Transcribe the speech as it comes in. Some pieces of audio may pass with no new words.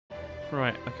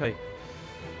Right. Okay.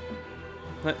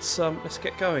 Let's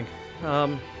get going.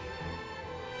 Right.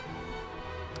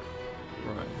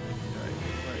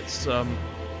 Okay.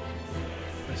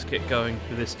 Let's get going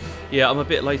with this. Yeah, I'm a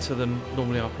bit later than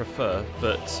normally I prefer,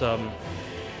 but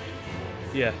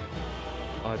yeah,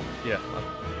 I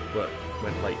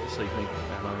went late this evening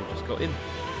and I only just got in.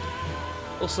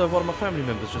 Also, one of my family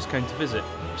members just came to visit,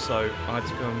 so I had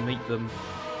to go and meet them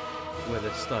where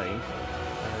they're staying,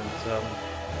 and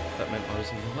that meant I was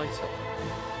even later.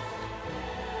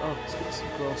 Oh, let's get some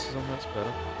glasses on, that's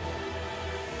better.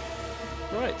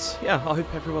 Right, yeah, I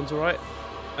hope everyone's alright.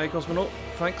 Hey, Cosmonaut,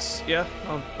 thanks. Yeah,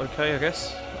 I'm okay, I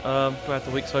guess. Glad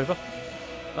the week's over.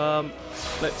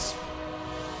 Let's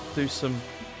do some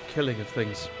killing of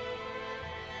things.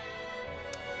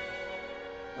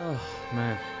 Oh,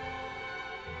 man.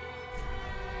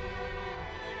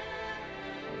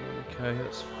 Okay,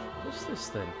 what's this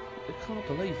then? I can't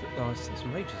believe it. Oh, it's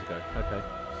some ages ago. Okay.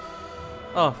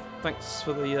 Oh, thanks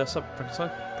for the sub,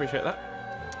 Frankenstein. Appreciate that.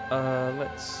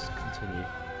 Let's continue.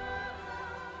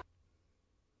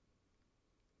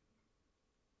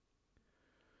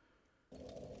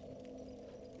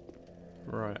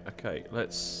 Right. Okay.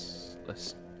 Let's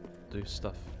do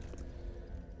stuff.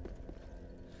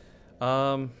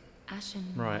 Ashen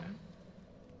right. one,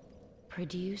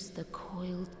 produce the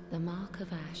coiled. The mark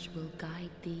of ash will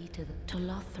guide thee to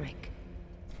Lothric.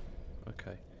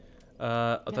 Okay.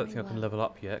 I don't Very think I can well. level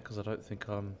up yet because I don't think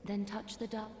I'm. Then touch the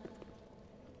dot.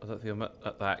 I don't think I'm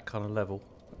at that kind of level.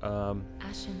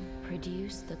 Ashen,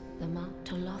 produce the mark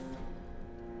to Loth.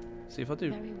 See, if I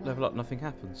do Very well. level up, nothing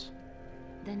happens.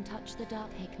 Then touch the dot.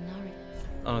 Ignore.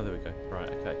 Oh, no, there we go. Right.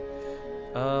 Okay.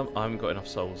 I haven't got enough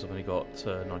souls. I've only got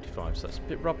 95, so that's a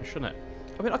bit rubbish, isn't it?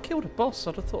 I mean, I killed a boss.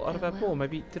 I'd have thought I'd have had more.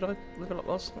 Maybe did I level up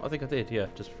last? I think I did. Yeah,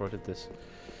 just before I did this.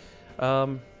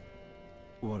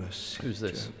 What a sick Who's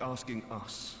this? joke, asking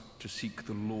us to seek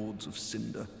the lords of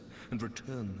Cinder and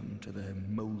return them to their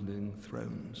moulding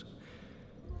thrones.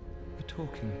 We're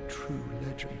talking true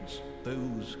legends,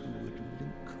 those who would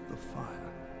link the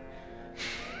fire.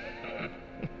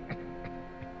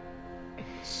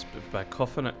 It's a bit of a bad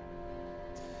cough, isn't it?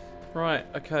 Right,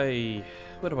 okay.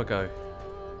 Where do I go?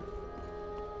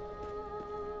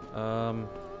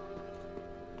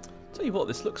 Tell you what,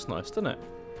 this looks nice, doesn't it?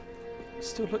 It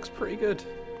still looks pretty good.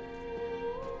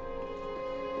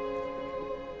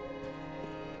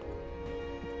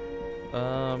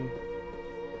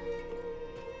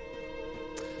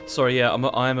 Sorry, yeah,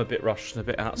 I am a bit rushed and a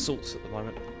bit out of sorts at the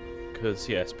moment because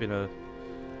yeah, it's been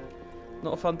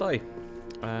not a fun day.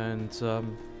 And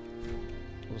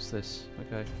what's this?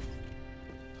 Okay,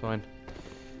 fine.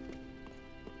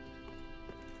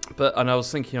 But and I was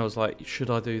thinking, I was like, should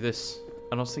I do this?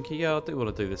 And I was thinking, yeah, I do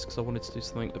want to do this because I wanted to do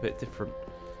something a bit different,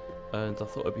 and I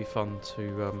thought it'd be fun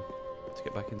to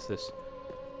get back into this.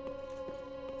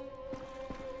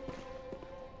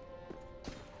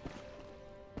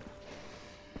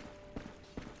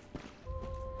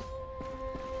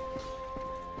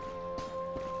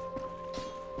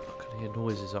 I can hear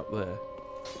noises up there.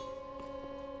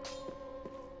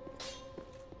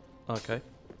 Okay.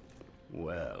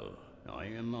 Well, I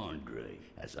am Andre.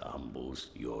 As a humbles,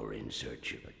 you're in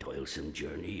search of a toilsome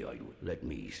journey. I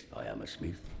am a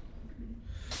smith.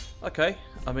 Okay.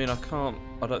 I mean, I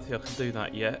don't think I can do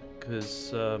that yet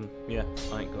because yeah,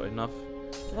 I ain't got enough.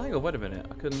 Well, hang on, wait a minute.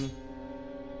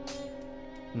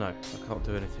 No, I can't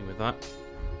do anything with that.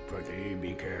 Prithee,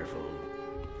 be careful.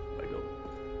 I don't.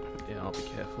 Yeah, I'll be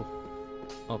careful.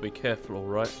 I'll be careful,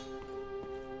 alright.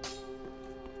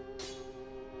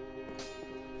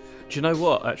 Do you know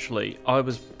what, actually? I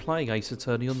was playing Ace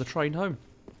Attorney on the train home.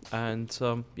 And,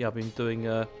 yeah, I've been doing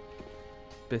a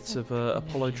bit of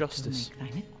Apollo Justice.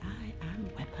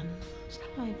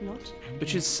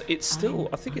 Which is, it's still,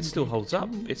 I think it still holds up.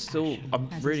 It's still, I'm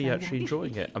really actually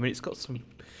enjoying it. I mean, it's got some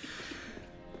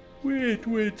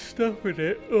weird stuff in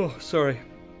it. Oh, sorry.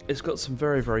 It's got some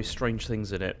very, very strange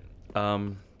things in it.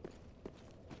 But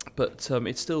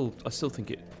it's still, I still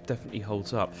think it definitely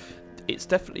holds up. It's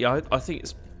definitely, I think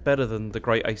it's better than the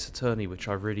Great Ace Attorney, which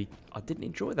I didn't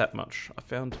enjoy that much. I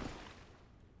found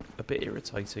a bit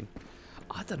irritating.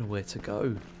 I don't know where to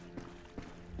go.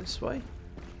 This way?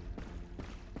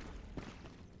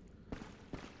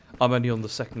 I'm only on the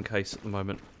second case at the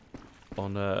moment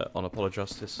on Apollo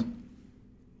Justice.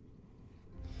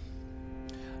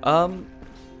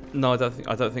 No, I don't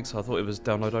think so. I thought it was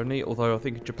download only, although I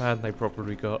think in Japan they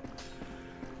probably got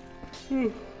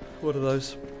one of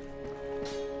those.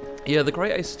 Yeah, the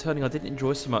Great Ace Attorney I didn't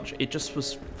enjoy so much. It just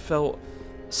felt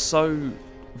so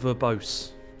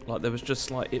verbose. Like there was just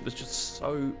it was just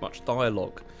so much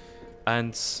dialogue,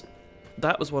 and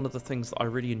that was one of the things that I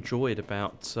really enjoyed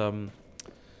about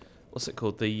what's it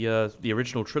called, the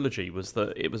original trilogy, was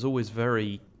that it was always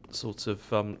very sort of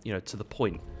you know, to the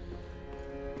point.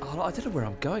 Oh, I don't know where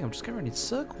I'm going. I'm just going around in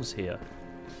circles here.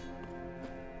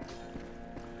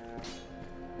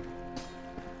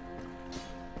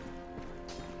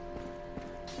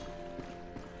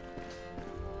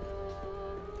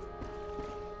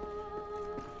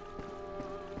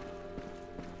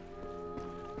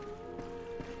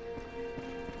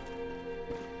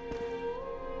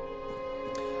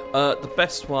 The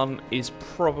best one is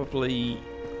probably,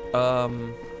 I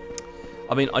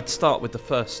mean, I'd start with the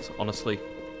first, honestly.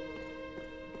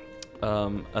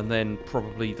 And then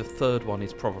probably the third one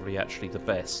is probably actually the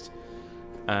best.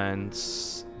 And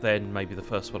then maybe the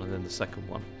first one and then the second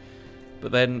one.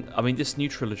 But then, I mean, this new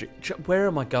trilogy... Where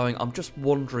am I going? I'm just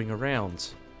wandering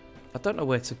around. I don't know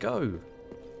where to go.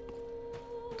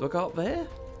 Do I go up there?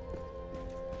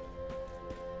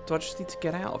 Do I just need to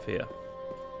get out of here?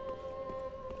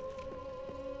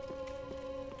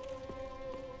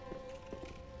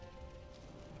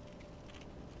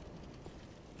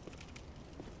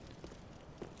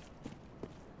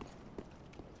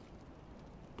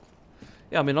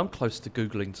 Yeah, I mean, I'm close to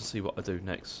Googling to see what I do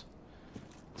next.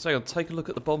 So I'll take a look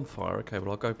at the bonfire. Okay,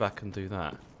 well, I'll go back and do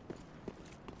that.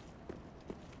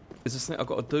 Is this something I've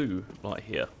got to do, like,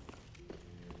 here?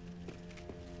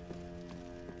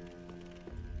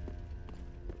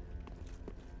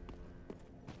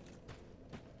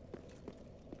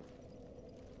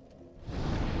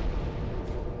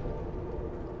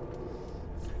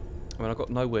 I mean, I've got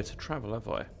nowhere to travel, have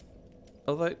I?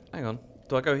 Although, hang on.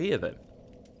 Do I go here, then?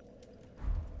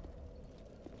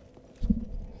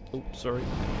 Oh, sorry.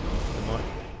 The mic.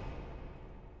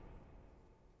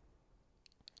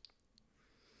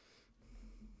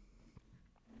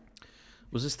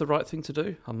 Was this the right thing to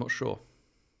do? I'm not sure.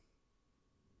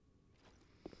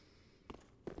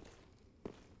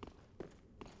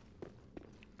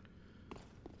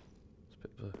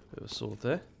 There's a bit of a sword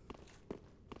there.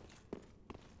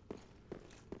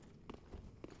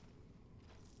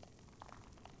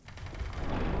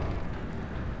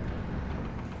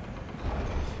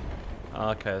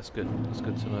 Okay, that's good. That's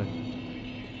good to know.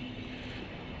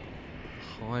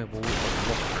 High wall of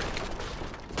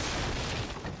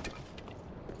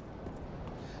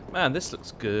rock. Man, this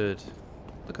looks good.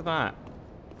 Look at that.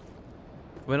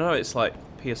 I mean, I know it's like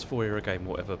PS4 era game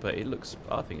or whatever, but it looks...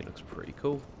 I think it looks pretty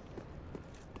cool.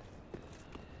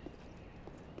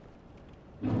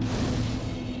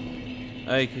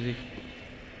 Hey, kitty.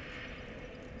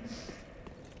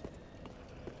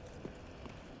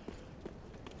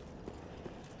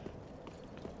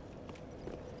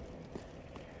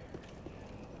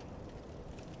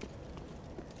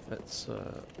 Let's,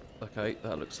 okay,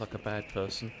 that looks like a bad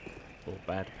person. Or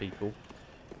bad people.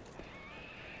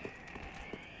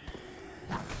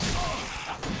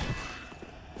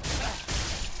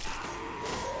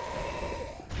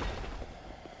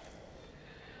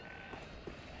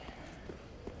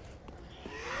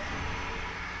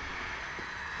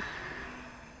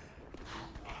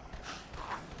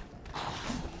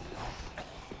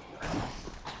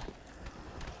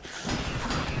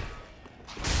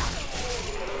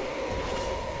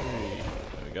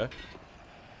 Go.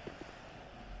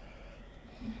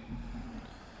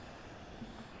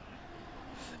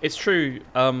 It's true,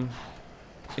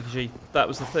 Ikiji, that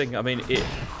was the thing. I mean,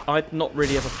 I'd not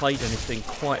really ever played anything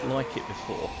quite like it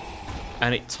before,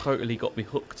 and it totally got me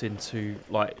hooked into,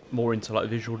 like, more into, like,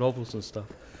 visual novels and stuff.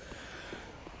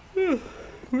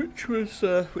 which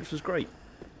was great.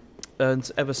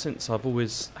 And ever since, I've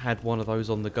always had one of those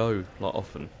on the go, like,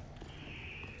 often.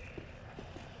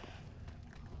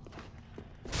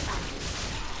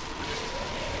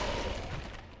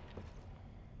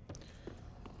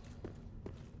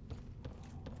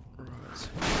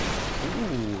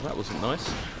 That wasn't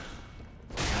nice.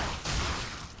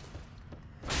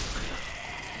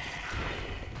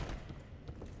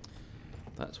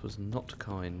 That was not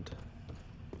kind.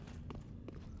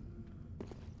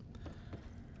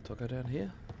 Do I go down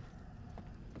here?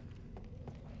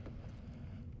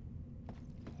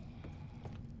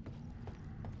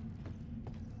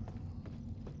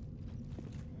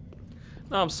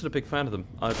 No, I'm still a big fan of them.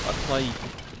 I play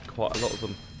quite a lot of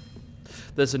them.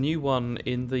 There's a new one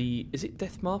in the... Is it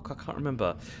Deathmark? I can't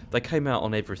remember. They came out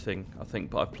on everything, I think,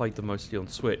 but I've played them mostly on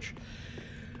Switch.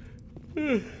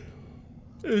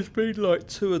 There's been like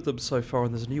 2 of them so far,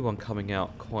 and there's a new one coming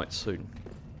out quite soon.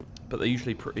 But they're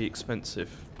usually pretty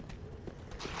expensive.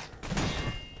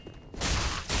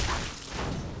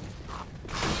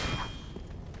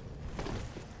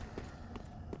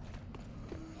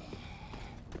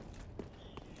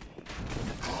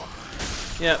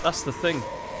 Yeah, that's the thing.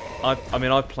 I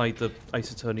mean, I've played the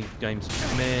Ace Attorney games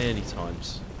many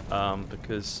times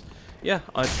because, yeah,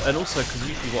 and also because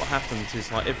usually what happens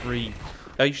is like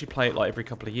I usually play it like every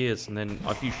couple of years, and then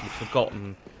I've usually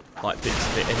forgotten like bits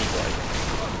of it anyway.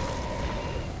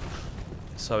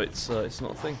 So it's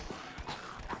not a thing.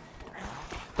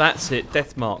 That's it,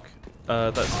 Deathmark.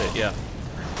 That's it. Yeah,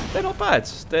 they're not bad.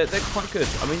 They're quite good.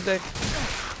 I mean, they're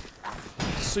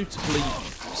suitably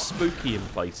spooky in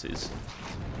places.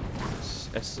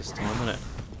 It's this time, isn't it?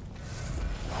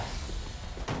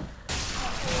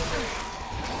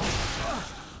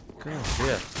 God,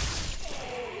 yeah.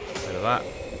 Bit of that.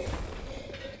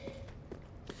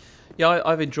 Yeah,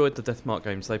 I've enjoyed the Deathmark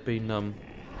games. They've been,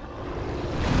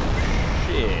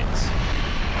 shit.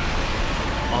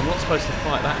 I'm not supposed to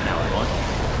fight that now, am I?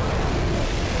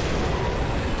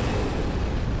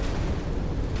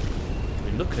 I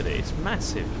mean, look at it. It's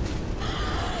massive.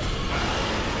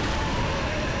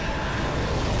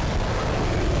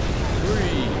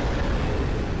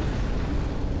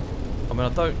 I mean, I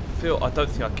don't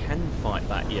think I can fight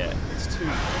that yet. It's too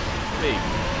big.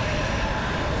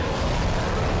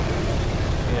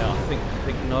 Yeah, I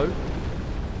think no.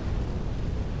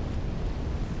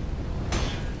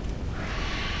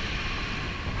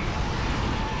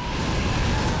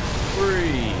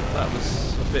 Three. That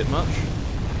was a bit much.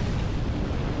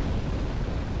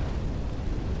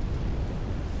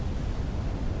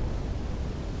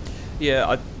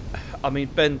 Yeah, I mean,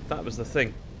 Ben, that was the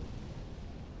thing.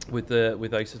 With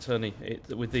Ace Attorney,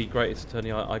 with the Great Ace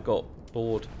Attorney, I got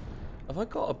bored. Have I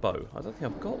got a bow? I don't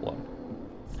think I've got one.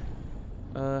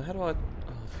 How do I? Oh,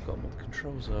 I've forgotten what the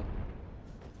controls are.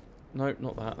 No,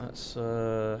 not that. That's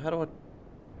how do I?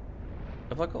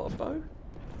 Have I got a bow?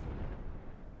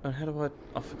 And how do I?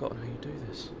 I've forgotten how you do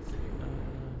this.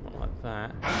 Not like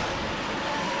that.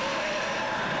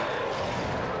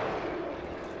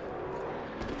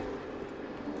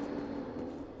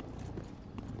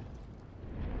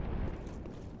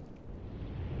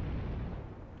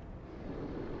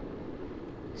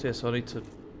 So yeah, so I need to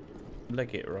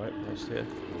leg it right whilst here.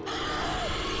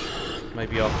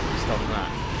 Maybe after it's done that.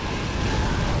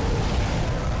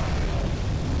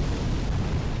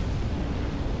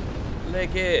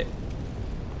 Leg it!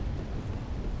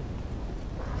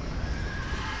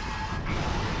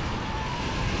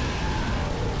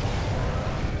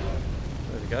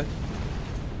 There we go.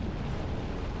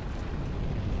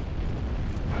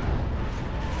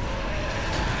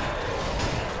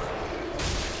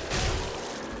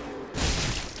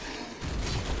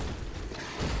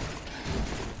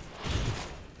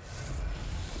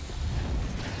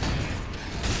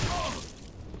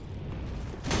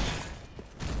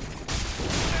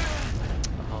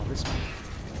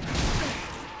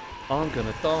 I'm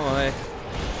gonna die.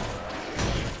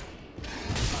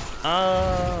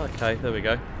 Ah, okay, there we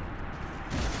go.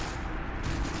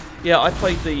 Yeah, I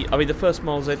played the first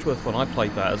Miles Edgeworth one, I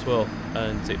played that as well,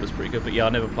 and it was pretty good, but yeah, I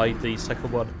never played the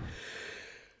second one.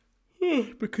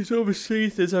 Because obviously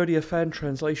there's only a fan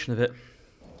translation of it.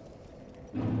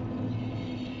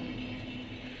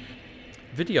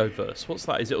 Videoverse, what's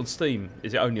that? Is it on Steam?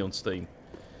 Is it only on Steam?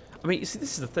 I mean, you see,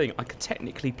 this is the thing. I could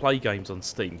technically play games on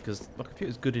Steam because my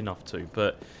computer's good enough to,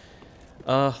 but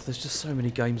there's just so many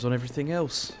games on everything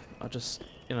else. I just,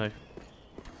 you know.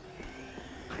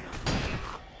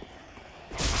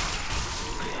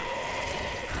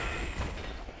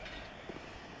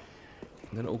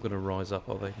 They're not all going to rise up,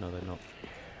 are they? No, they're not.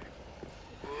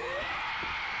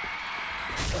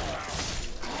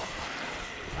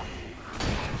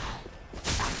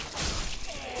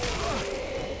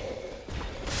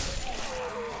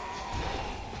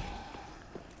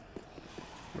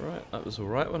 Right, that was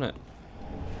alright, wasn't it?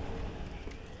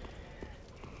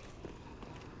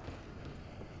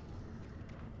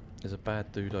 There's a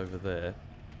bad dude over there.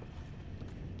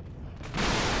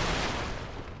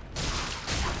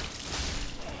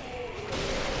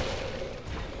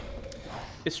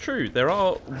 It's true, there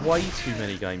are way too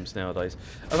many games nowadays.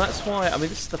 And that's why, I mean,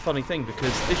 this is the funny thing,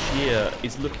 because this year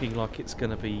is looking like it's going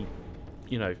to be,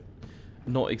 you know,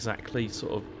 not exactly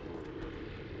sort of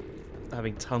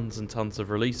having tons and tons of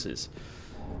releases.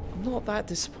 I'm not that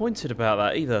disappointed about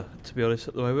that either, to be honest,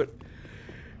 at the moment.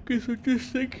 Because I'm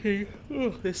just thinking, oh,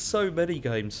 there's so many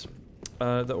games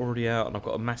that are already out, and I've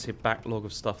got a massive backlog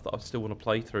of stuff that I still want to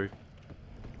play through.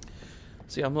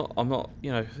 See, I'm not,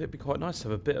 you know, it'd be quite nice to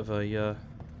have a bit of a,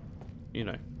 you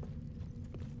know.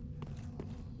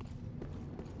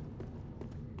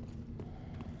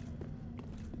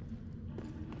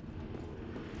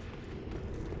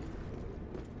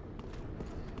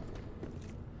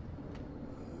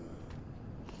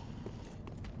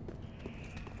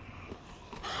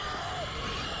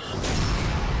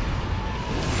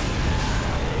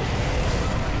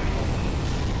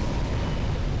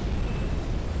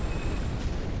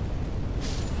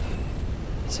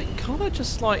 would I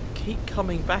just like keep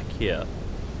coming back here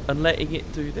and letting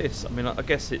it do this? I mean, I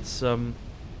guess it's you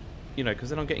know,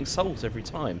 because then I'm getting souls every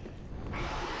time.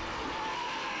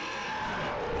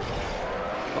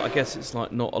 But I guess it's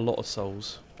like not a lot of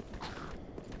souls.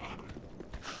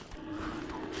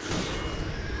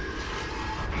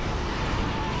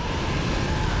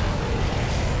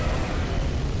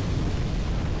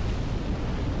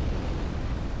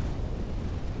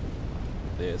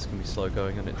 Yeah, it's gonna be slow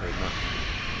going, isn't it, doing that?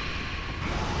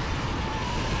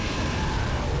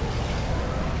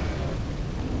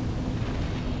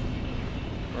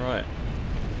 Right.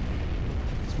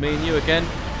 It's me and you again.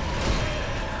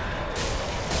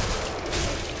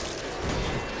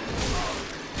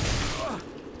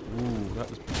 Ooh, that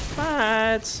was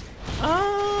bad.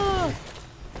 Ah!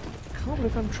 Can't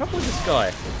believe I'm in trouble with this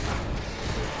guy.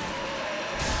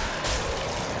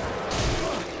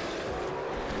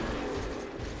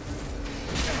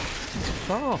 He's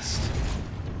fast.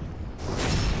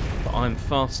 But I'm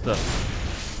faster.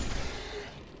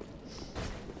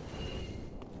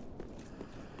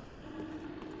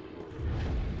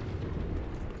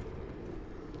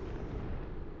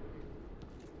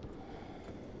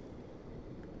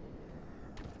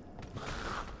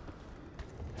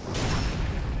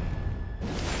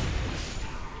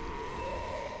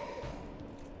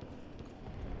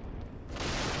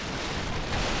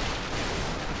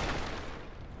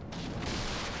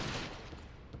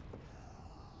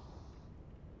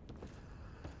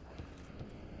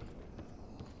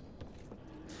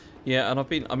 Yeah, and I've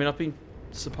been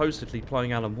supposedly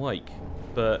playing Alan Wake,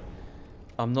 but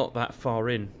I'm not that far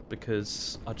in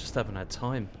because I just haven't had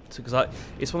time. Because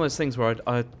it's one of those things where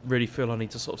I really feel I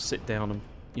need to sort of sit down and,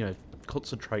 you know,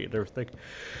 concentrate and everything.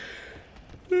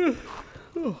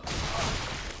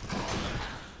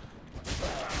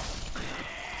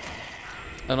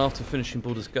 And after finishing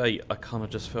Baldur's Gate, I kind of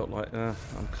just felt like I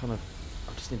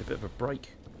just need a bit of a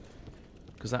break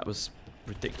because that was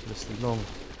ridiculously long.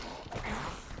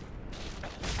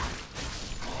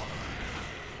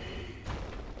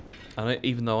 And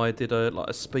even though I did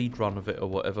a speed run of it or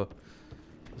whatever,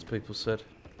 as people said.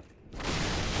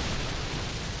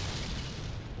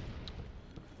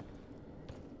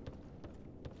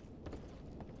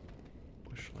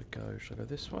 Where should I go? Should I go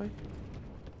this way?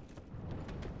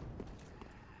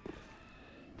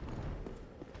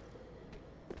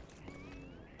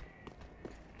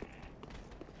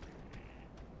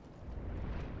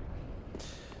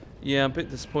 Yeah, I'm a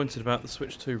bit disappointed about the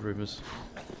Switch 2 rumours.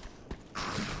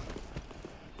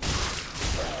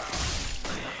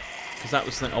 That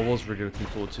was something I was really looking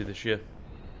forward to this year.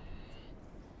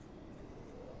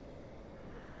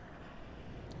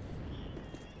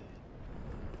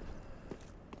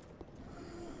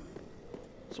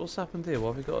 So what's happened here? Why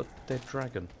have we got a dead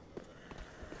dragon?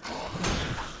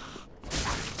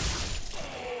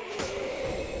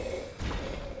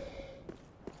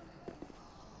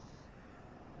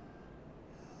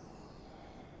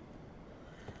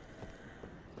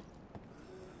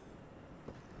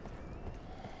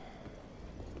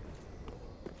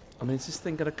 I mean, is this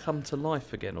thing going to come to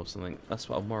life again or something? That's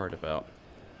what I'm worried about.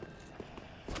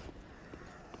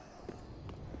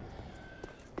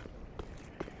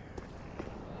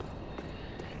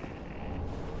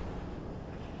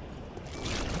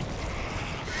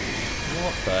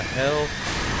 What the hell?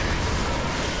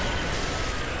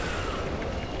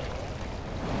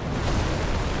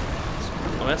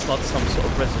 I mean, that's like some sort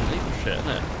of Resident Evil shit, isn't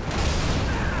it?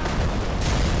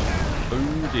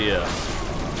 Oh dear.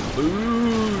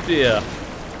 Ooh dear.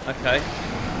 Okay.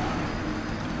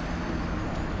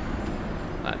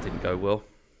 That didn't go well.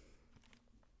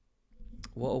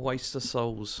 What a waste of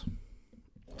souls.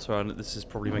 Sorry, this is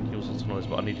probably making all sorts of noise,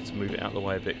 but I needed to move it out of the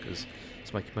way a bit because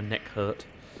it's making my neck hurt.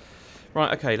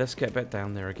 Right, okay, let's get back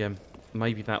down there again.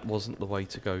 Maybe that wasn't the way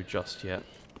to go just yet.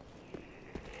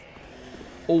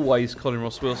 Always Colin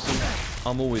Ross Wilson.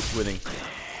 I'm always winning.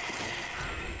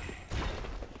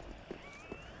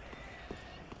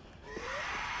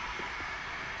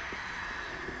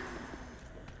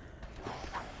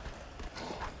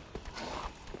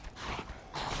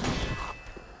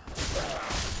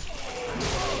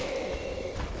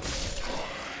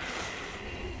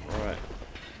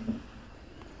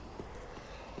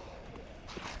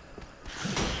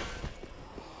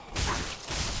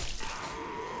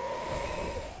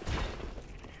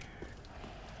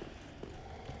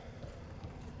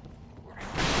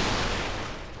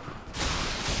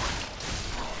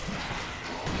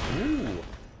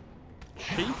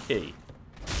 Cheeky.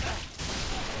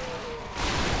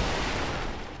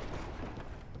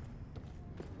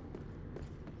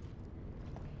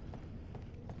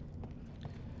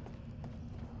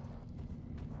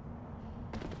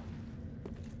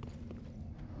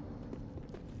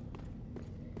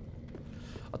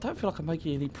 I don't feel like I'm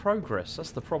making any progress.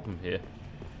 That's the problem here.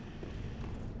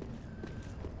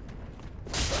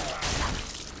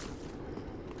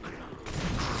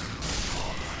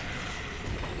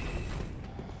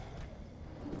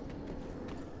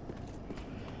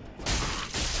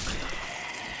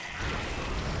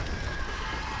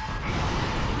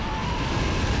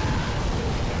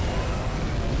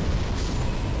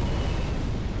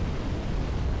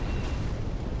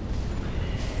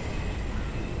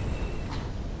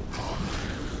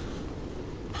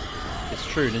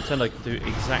 True, Nintendo can do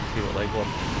exactly what they want.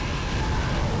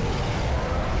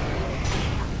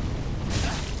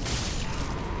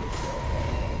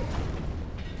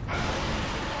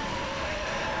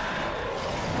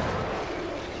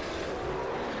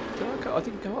 Did I go? I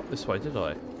didn't go up this way, did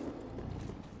I?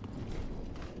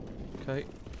 Okay.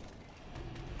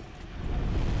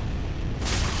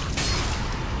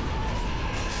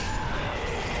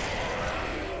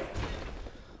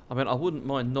 I mean, I wouldn't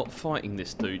mind not fighting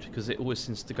this dude, because it always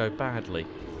seems to go badly.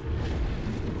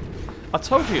 I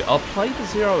told you, I'll play the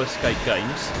Zero Escape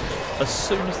games as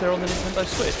soon as they're on the Nintendo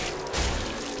Switch.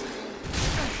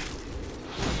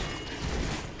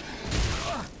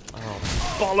 Oh,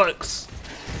 bollocks!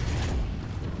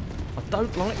 I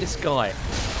don't like this guy.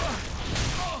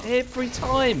 Every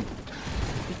time!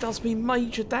 He does me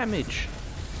major damage.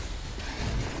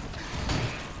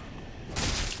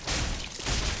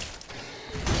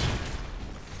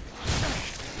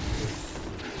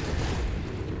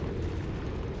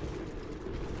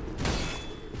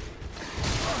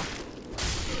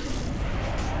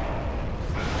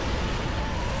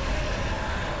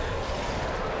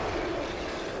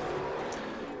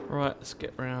 Right, let's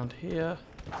get round here.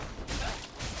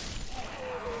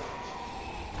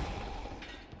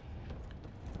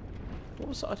 What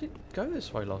was that? I didn't go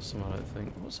this way last time, I don't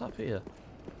think. What's up here?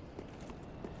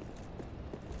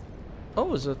 Oh,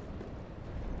 there's a...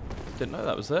 Didn't know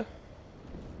that was there.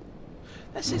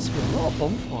 There seems to be a lot of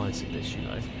bonfires in this, you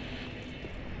know.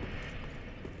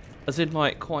 As in,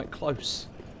 like, quite close.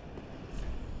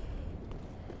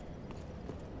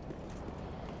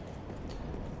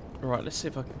 Right, let's see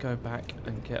if I can go back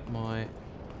and get my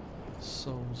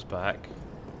souls back.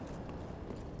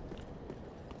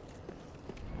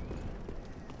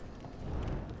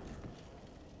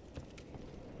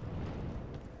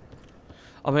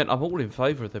 I mean, I'm all in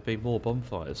favour of there being more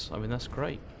bonfires. I mean, that's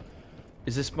great.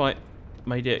 Is this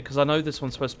made it... Because I know this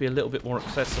one's supposed to be a little bit more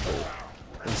accessible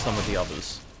than some of the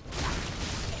others.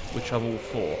 Which I'm all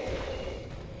for.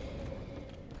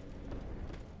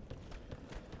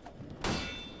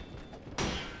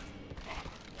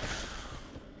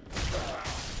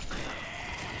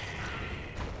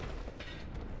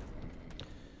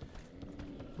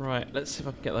 Right, let's see if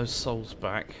I can get those souls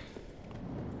back.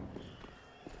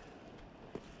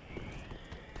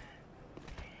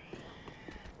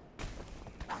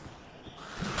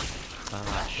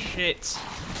 Ah, shit!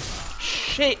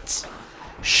 Shit!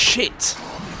 Shit!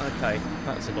 Okay,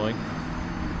 that's annoying.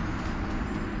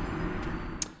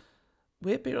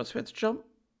 Weird being not supposed to jump?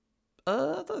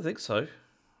 I don't think so.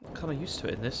 I'm kind of used to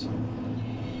it in this.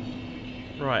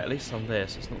 Right, at least I'm there,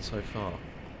 so it's not so far.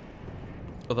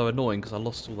 Although annoying, because I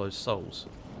lost all those souls.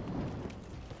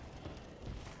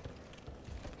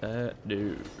 No.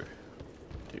 Dude,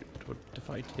 want to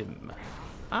fight him.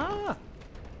 Ah!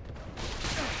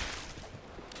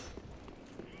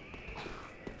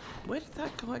 Where did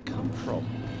that guy come from?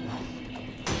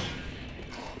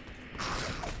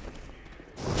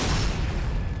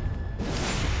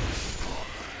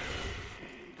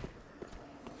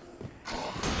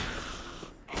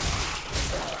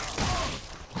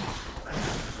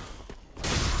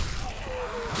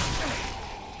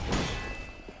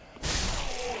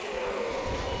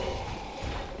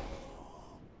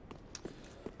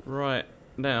 Right,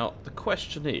 now the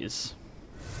question is,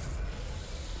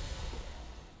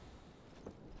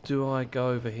 do I go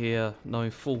over here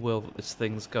knowing full well that this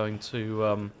thing's going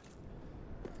to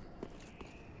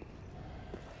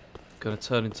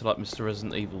turn into like Mr.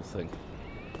 Resident Evil thing?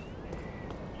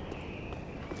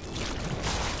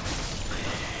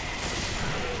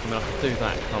 I mean, I can do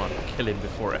that, can't I? Kill him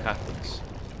before it happens.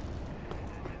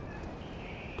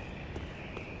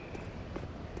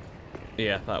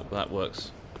 Yeah, that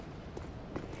works.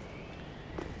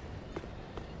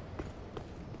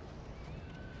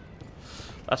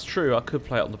 That's true, I could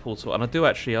play it on the Portal, and I do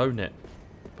actually own it.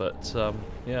 But,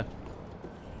 yeah.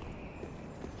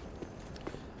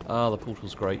 Ah, the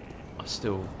Portal's great. I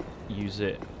still use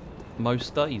it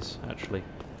most days, actually.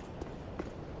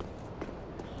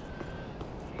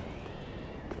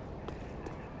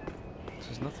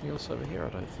 There's nothing else over here, I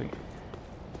don't think.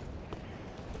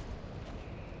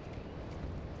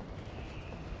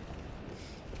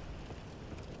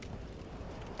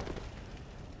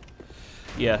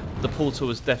 yeah, the Portal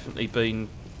has definitely been,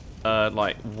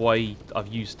 like, I've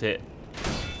used it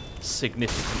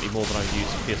significantly more than I've used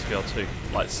PSVR 2.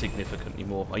 Like, significantly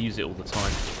more. I use it all the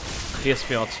time.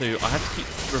 PSVR 2, I have to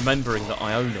keep remembering that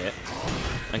I own it,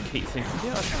 and keep thinking,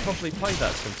 yeah, I should probably play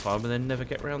that sometime, and then never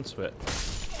get round to it.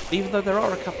 Even though there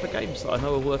are a couple of games that I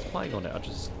know are worth playing on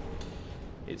it,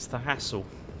 it's the hassle.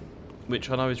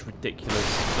 Which I know is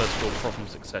ridiculous, first world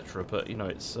problems, etc., but, you know,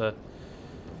 it's,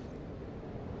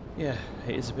 yeah,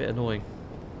 it is a bit annoying.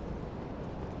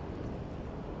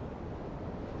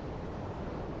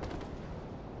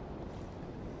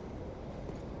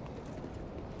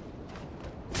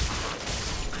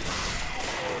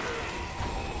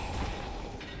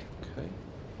 Okay.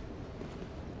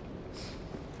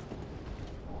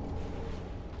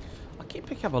 I keep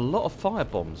picking up a lot of fire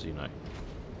bombs, you know.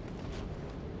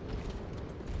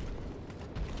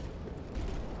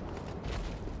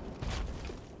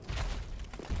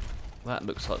 That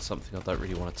looks like something I don't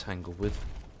really want to tangle with.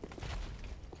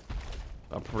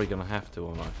 I'm probably going to have to,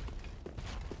 aren't I?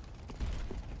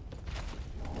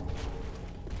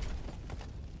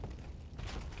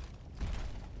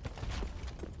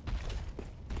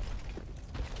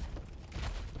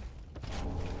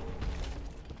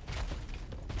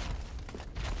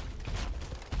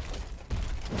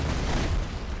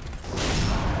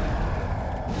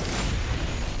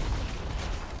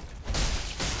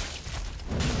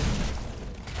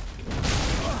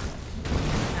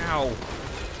 Ow!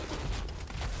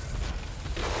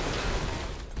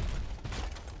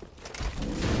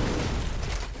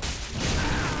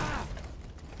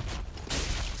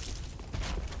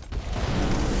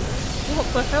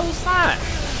 What the hell's that?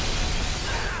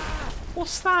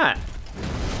 What's that?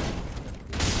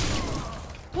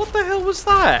 What the hell was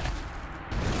that?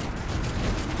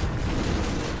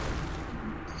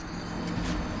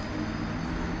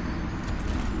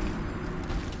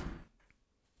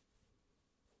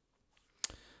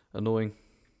 Annoying.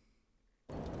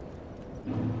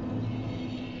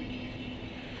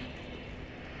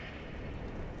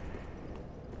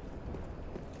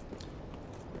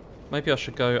 Maybe I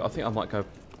should go. I think I might go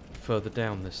further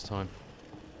down this time.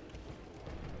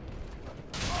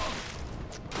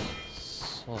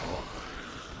 Sod off.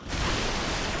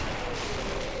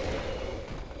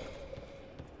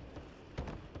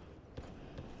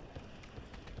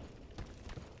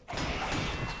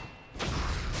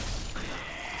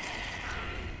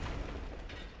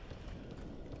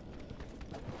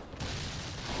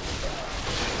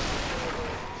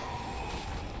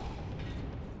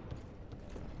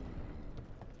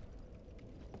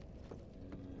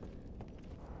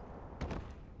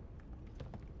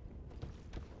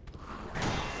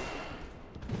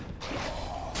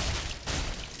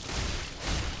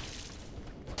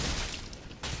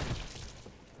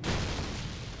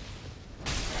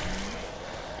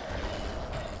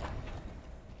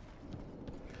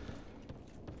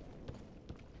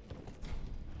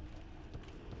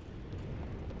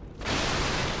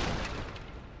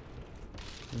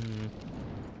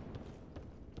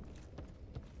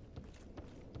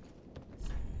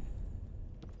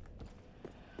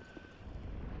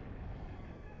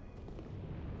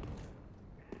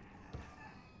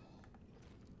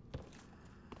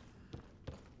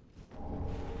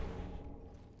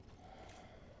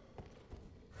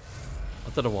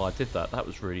 I don't know why I did that. That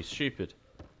was really stupid.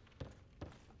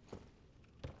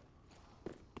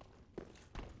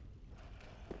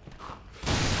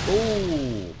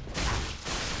 Ooh!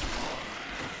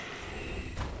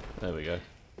 There we go.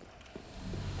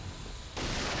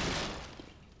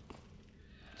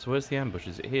 So where's the ambush?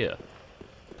 Is it here?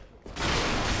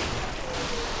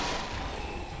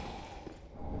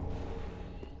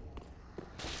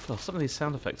 God, some of these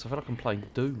sound effects, I feel like I'm playing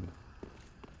Doom.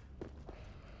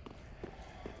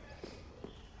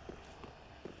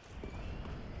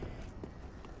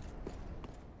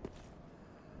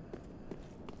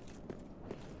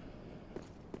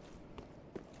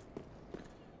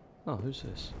 Oh, who's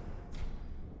this?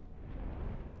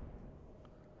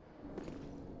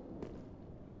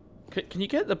 Can you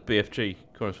get the BFG,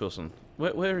 Cornus Wilson?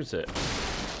 Where is it?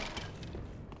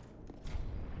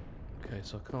 Okay,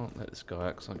 so I can't let this guy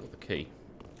out because I got the key.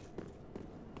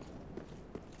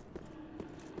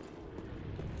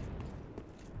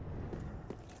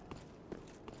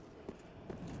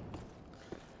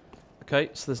 Okay,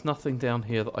 so there's nothing down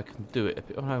here that I can do it.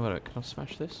 Oh no, wait, can I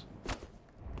smash this?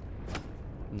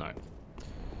 No.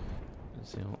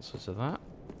 There's the answer to that.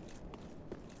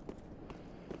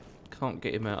 Can't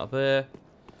get him out of there.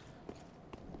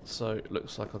 So it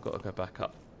looks like I've got to go back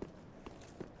up.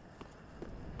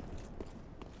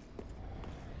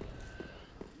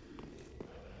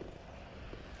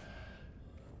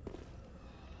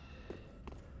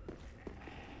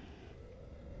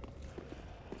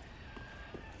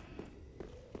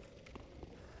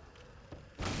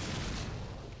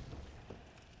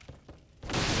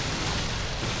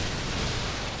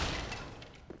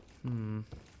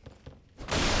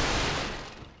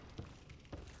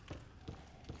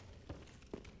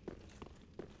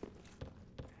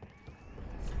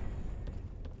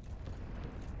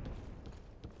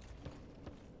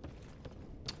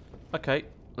 Okay,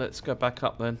 let's go back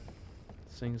up then.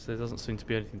 Seeing as there doesn't seem to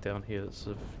be anything down here that's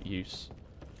of use.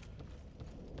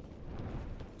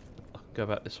 I can go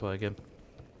back this way again.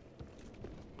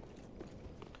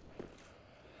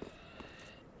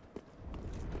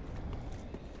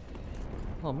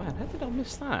 Oh man, how did I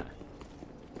miss that?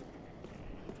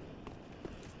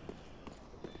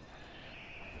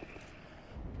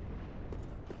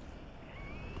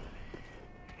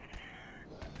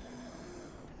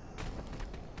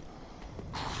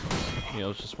 Yeah, I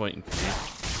was just waiting for you.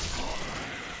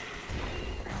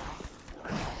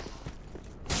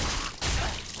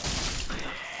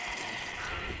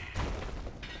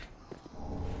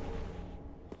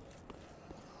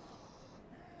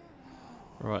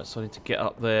 Right, so I need to get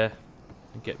up there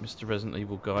and get Mr. Resident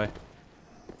Evil guy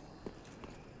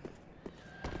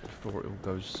before it all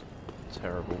goes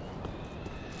terrible.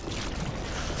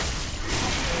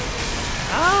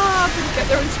 Ah! I didn't get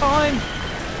there in time!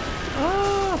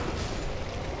 Ah!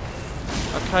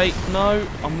 Okay, no,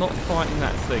 I'm not fighting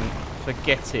that thing.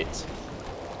 Forget it.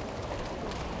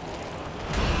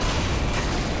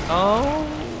 Oh,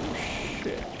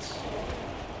 shit.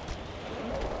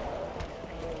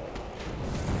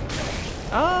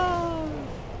 Ah!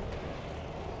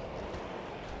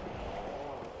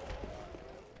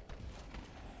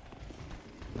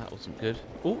 That wasn't good.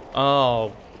 Ooh.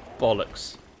 Oh,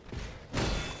 bollocks.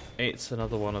 It's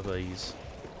another one of these.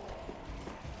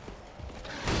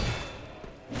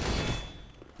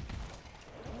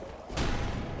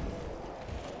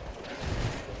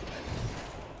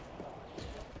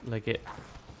 Leg it.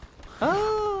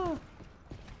 Ah!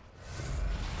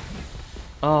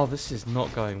 Oh, this is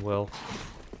not going well.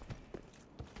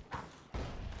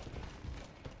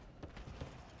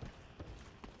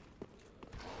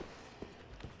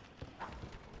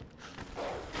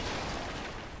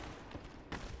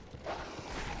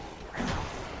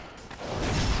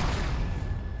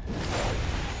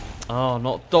 Oh,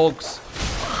 not dogs.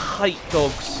 I hate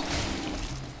dogs.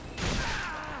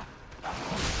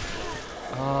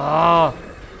 Ah!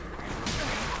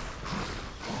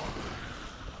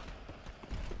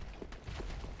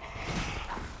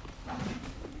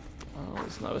 Oh,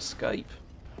 there's no escape.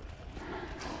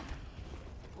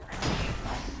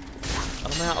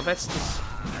 I'm out of Estus.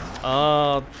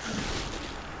 Ah.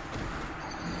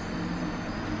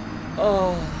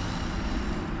 Oh.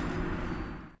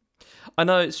 I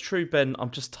know it's true, Ben.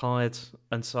 I'm just tired,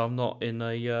 and so I'm not in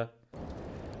a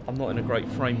great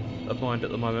frame of mind at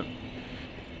the moment.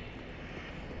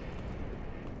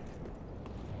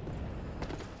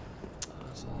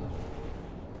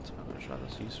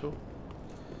 That's useful.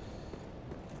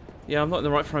 Yeah, I'm not in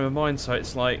the right frame of mind, so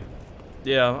it's like,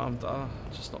 yeah, I'm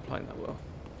just not playing that well.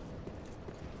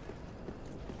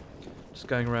 Just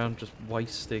going around, just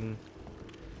wasting.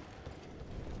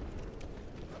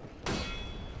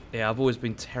 Yeah, I've always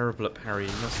been terrible at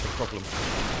parrying, that's the problem.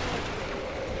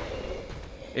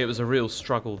 It was a real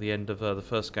struggle, the end of the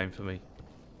first game for me.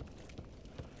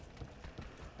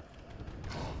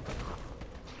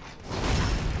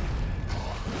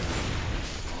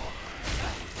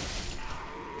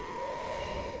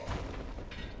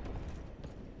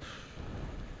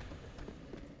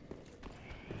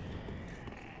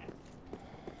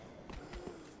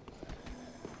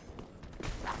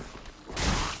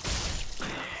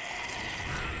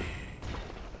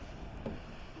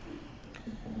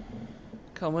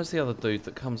 Come on, where's the other dude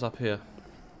that comes up here?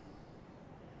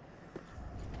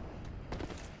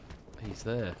 He's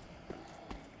there.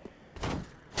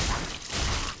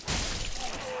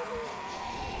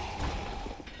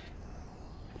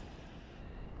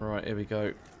 Right, here we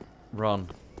go. Run.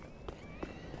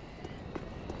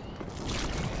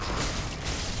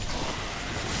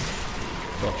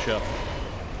 Gotcha.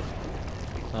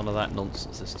 None of that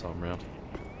nonsense this time round.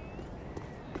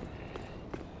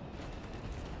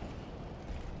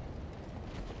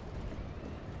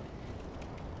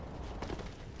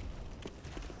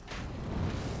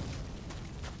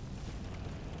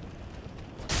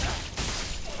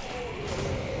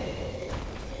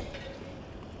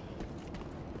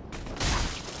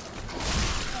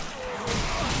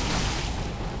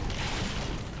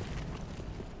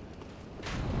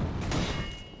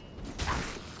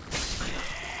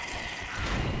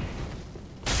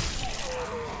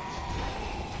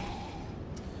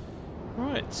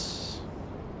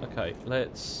 Okay,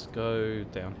 let's go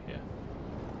down here.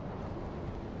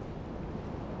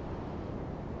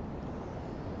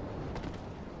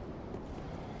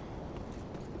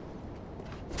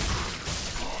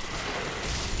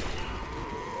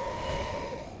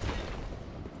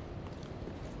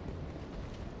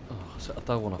 Oh, so I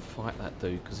don't want to fight that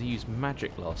dude because he used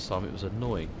magic last time. It was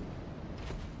annoying.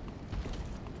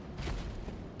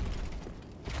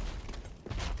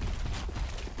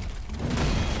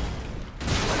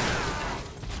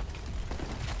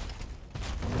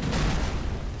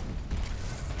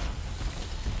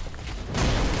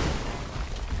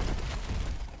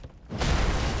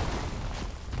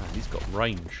 got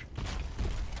range.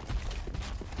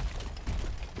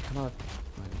 Can I...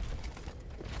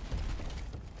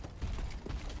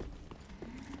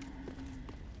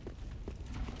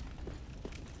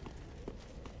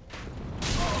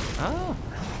 Ah!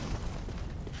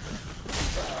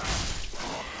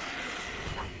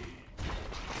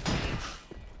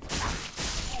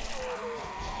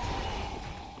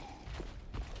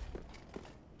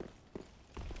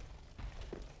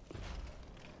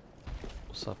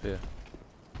 What's up here?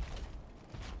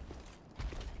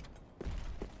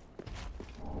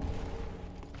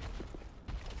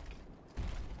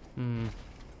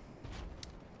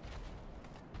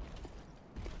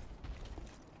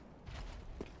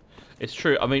 It's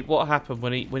true. I mean, what happened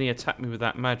when he attacked me with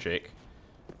that magic?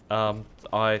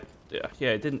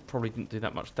 It probably didn't do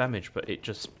that much damage, but it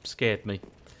just scared me,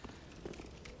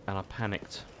 and I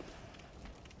panicked.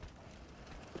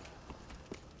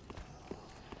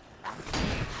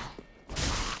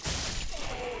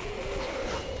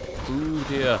 Ooh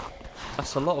dear,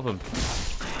 that's a lot of them.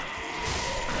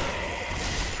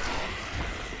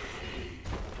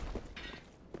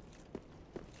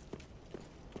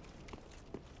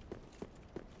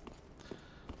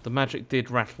 The magic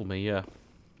did rattle me, yeah.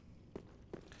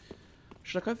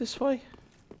 Should I go this way?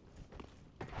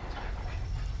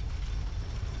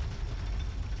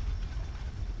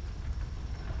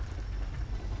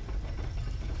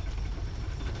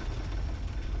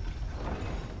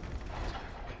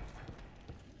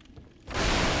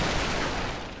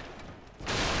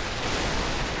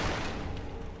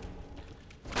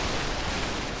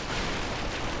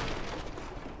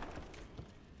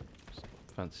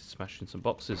 Fancy smashing some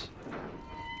boxes.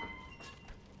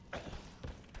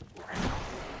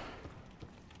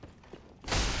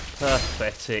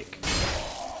 Pathetic.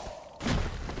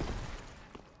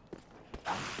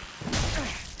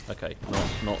 Okay,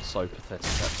 not so pathetic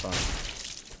that time.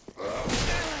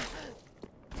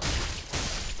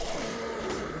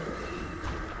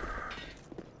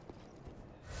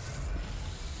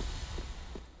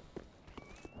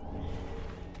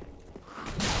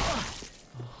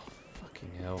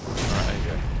 Fucking hell. Right, there you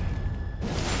go.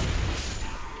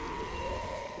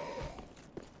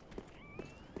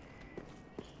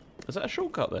 Is that a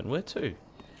shortcut then? Where to?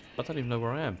 I don't even know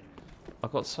where I am.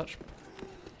 I've got such...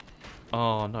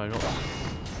 Oh no, not that.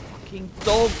 Fucking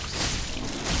dogs!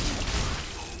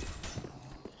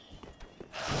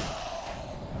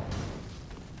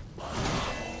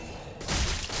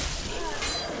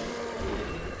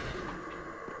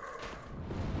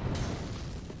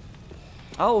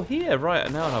 Oh, here,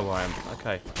 right, now I know where I am.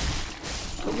 Okay.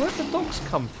 But where'd the dogs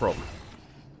come from?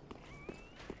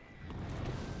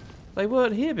 They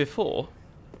weren't here before.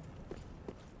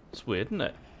 It's weird, isn't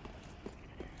it?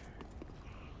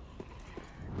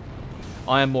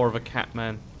 I am more of a cat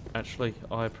man, actually.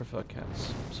 I prefer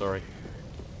cats. Sorry.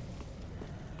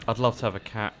 I'd love to have a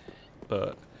cat,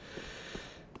 but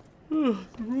the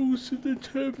rules and the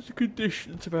terms and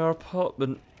conditions of our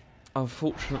apartment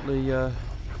unfortunately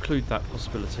preclude that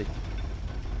possibility.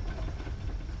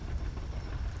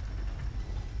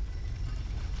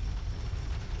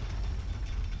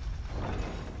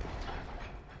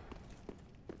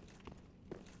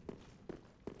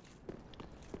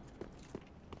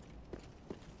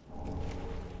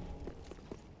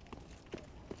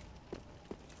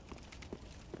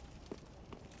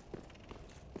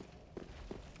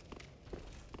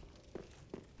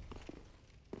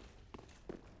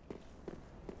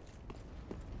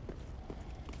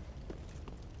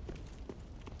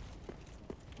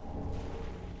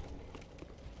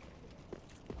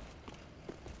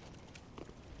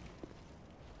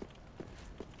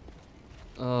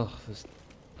 Oh, there's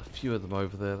a few of them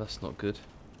over there. That's not good.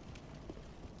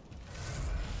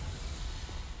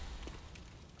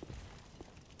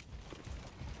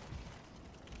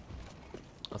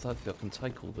 I don't think I can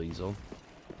take all these on.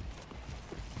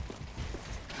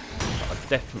 I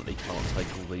definitely can't take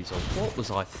all these on. What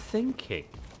was I thinking?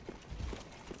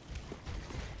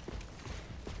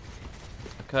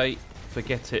 Okay,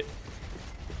 forget it.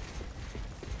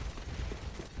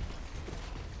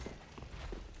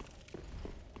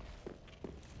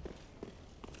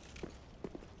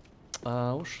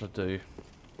 What should I do?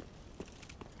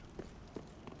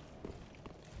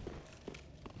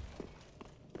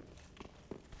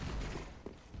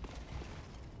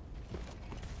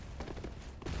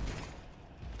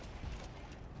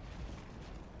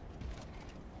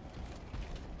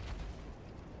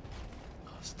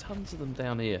 There's tons of them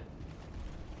down here.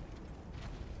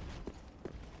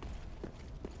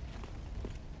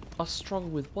 I struggle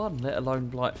with one, let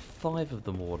alone like 5 of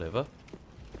them or whatever.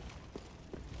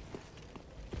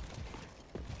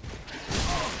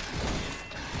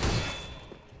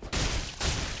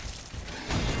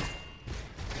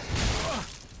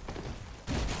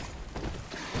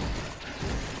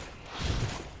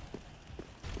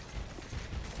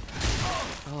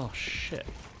 Oh, shit.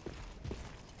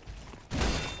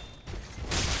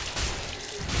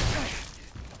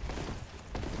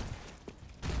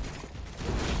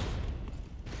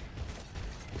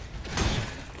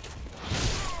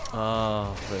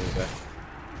 Ah, there we go.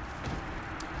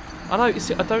 I know, you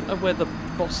see, I don't know where the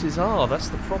bosses are, that's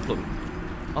the problem.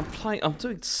 I'm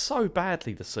doing so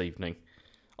badly this evening.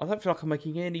 I don't feel like I'm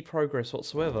making any progress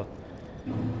whatsoever.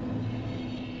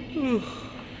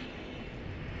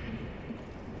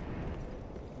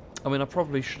 I mean, I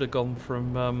probably should have gone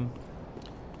from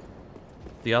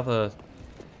the other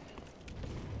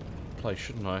place,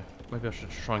 shouldn't I? Maybe I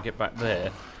should try and get back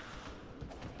there.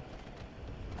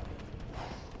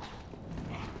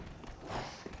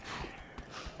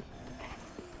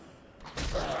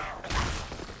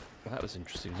 That was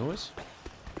interesting noise.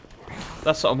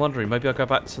 That's what I'm wondering. Maybe I'll go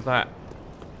back to that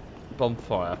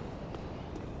bonfire.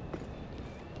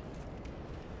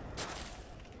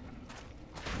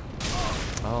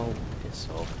 Oh, piss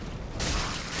off.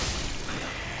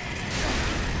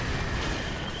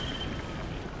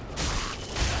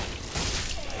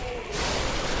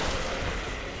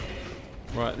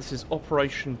 Right, this is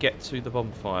Operation Get to the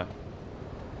Bonfire.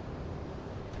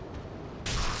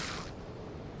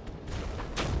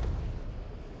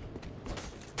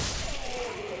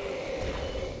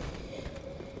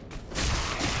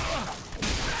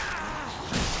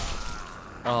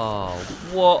 Oh,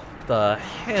 what the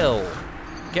hell?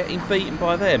 Getting beaten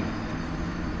by them.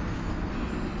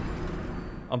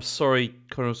 I'm sorry,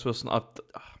 Colonel Wilson. I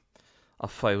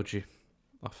failed you.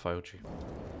 I failed you.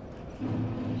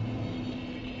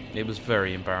 It was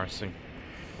very embarrassing.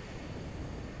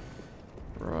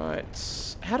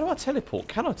 Right. How do I teleport?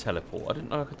 Can I teleport? I didn't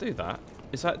know I could do that.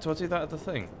 Is that... Do I do that at the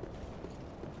thing?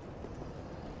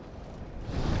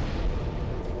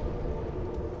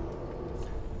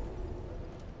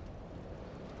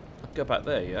 I'll go back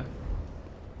there, yeah?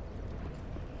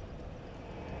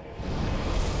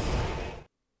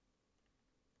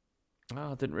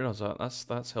 Ah, I didn't realise that.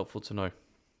 That's helpful to know.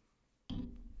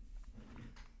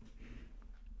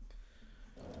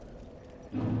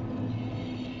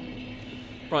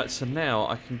 Right, so now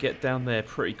I can get down there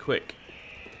pretty quick.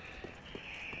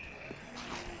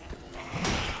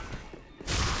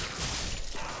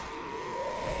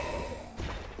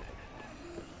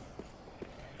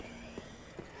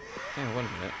 Hang on, wait a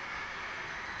minute.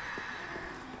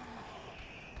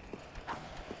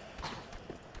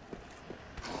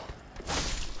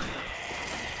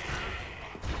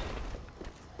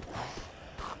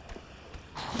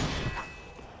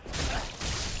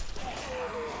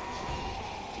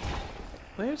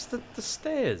 Where's the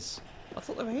stairs? I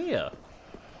thought they were here.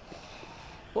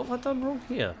 What have I done wrong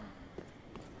here?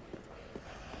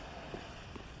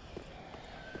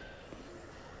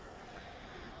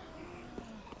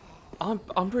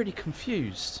 I'm really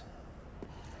confused.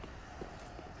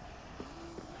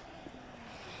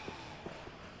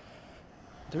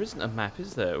 There isn't a map,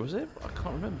 is there? Was it? I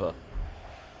can't remember.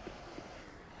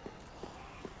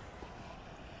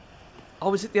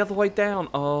 Oh, is it the other way down?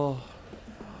 Oh.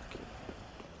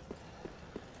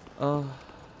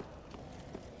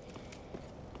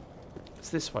 It's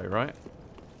this way, right?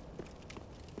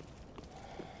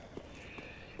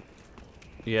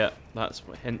 Yeah, that's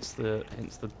hence the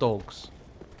dogs.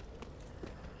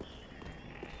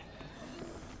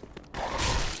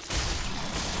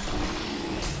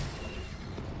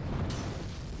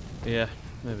 Yeah,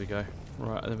 there we go.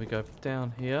 Right, then we go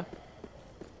down here.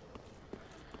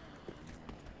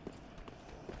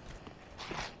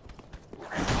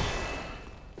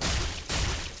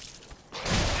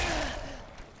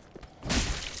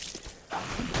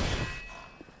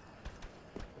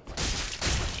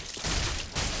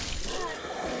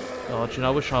 God, you know,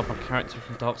 I wish I had my character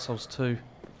from Dark Souls 2.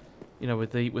 You know,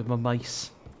 with my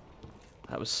mace.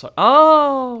 That was so...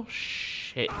 Oh,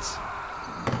 shit.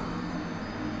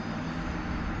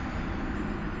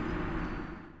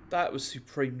 That was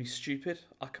supremely stupid.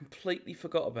 I completely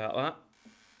forgot about that.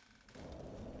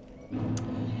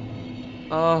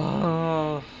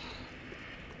 Oh,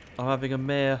 I'm having a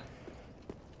mare.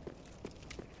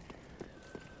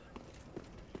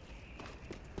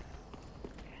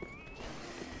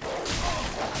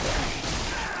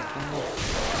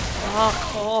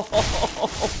 Fuck off.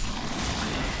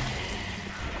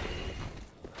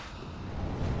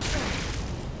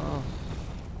 Oh.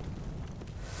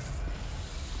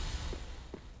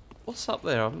 What's up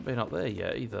there? I haven't been up there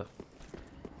yet either.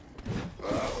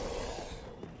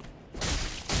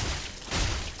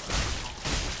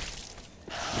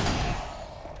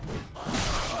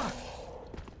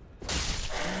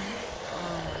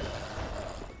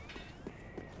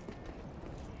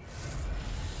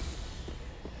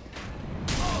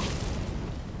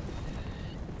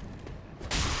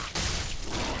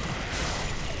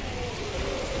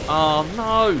 Oh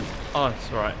no! Oh,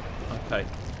 that's right. Okay.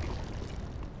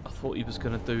 I thought he was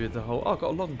going to do the whole... Oh, I got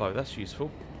a longbow. That's useful.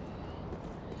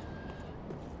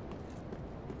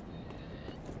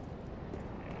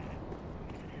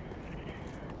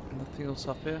 Nothing else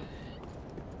up here?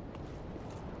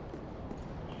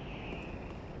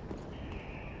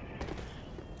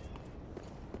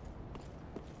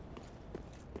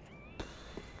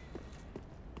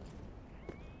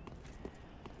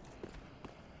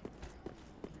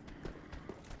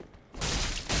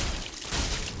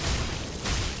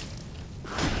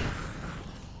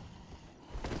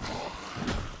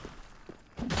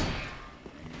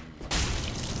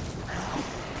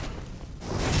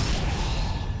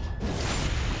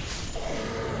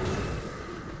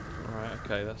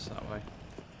 Okay, that's that way.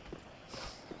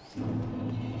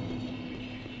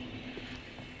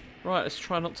 Right, let's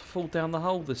try not to fall down the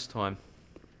hole this time.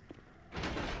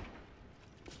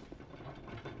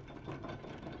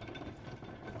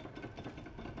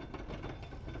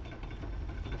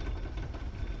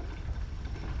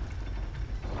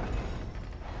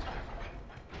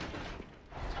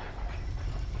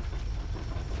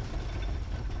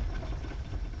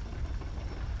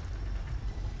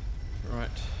 Right.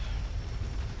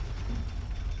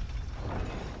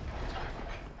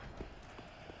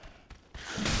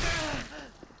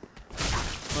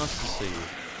 Nice to see you.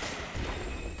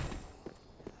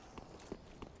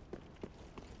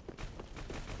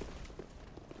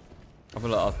 I feel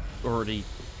like I've already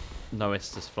know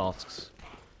Estus flasks.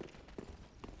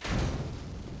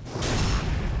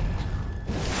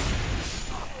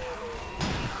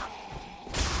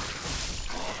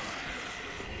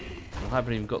 I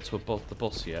haven't even got to the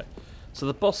boss yet. So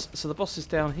the boss is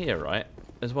down here, right?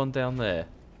 There's one down there,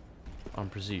 I'm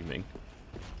presuming.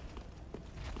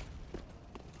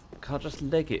 Can't I just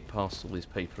leg it past all these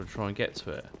people and try and get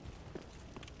to it?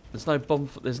 There's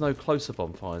no closer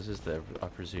bonfires, is there? I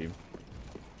presume.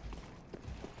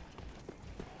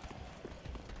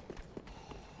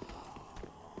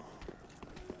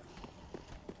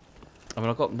 I mean,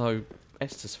 I've got no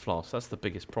Estus flask. That's the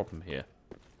biggest problem here.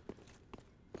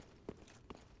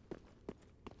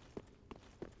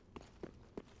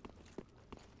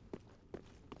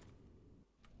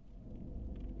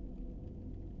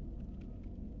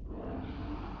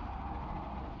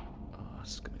 Oh,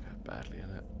 it's going to go badly,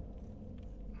 isn't it?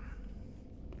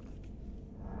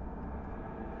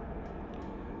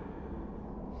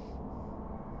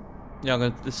 Yeah,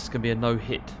 this is going to be a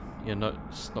no-hit. You're not,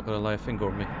 it's not going to lay a finger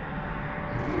on me.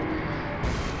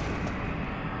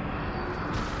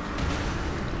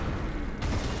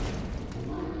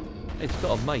 It's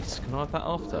got a mace. Can I have that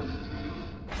after?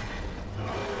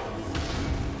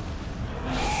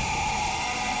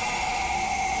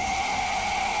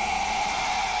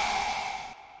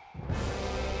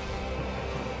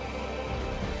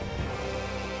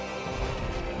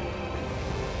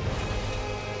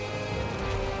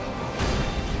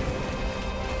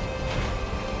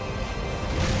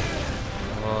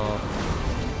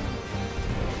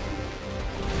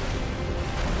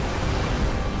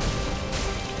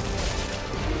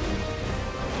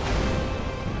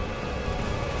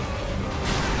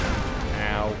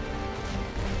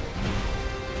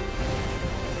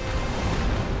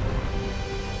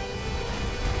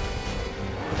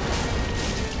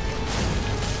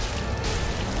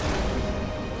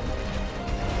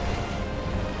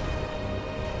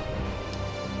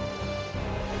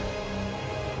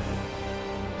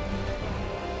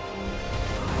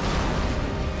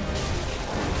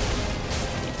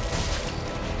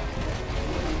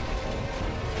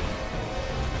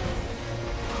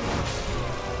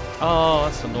 Oh,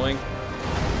 that's annoying.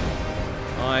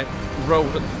 I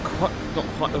rolled at not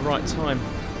quite the right time.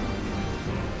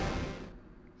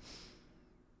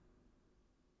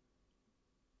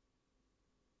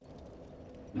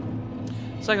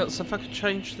 So if I could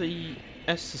change the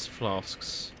Estus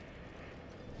flasks,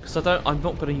 because I'm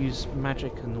not going to use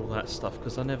magic and all that stuff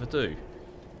because I never do.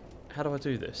 How do I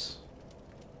do this?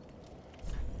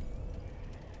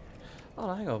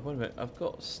 Oh, hang on, wait a minute. I've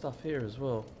got stuff here as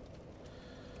well.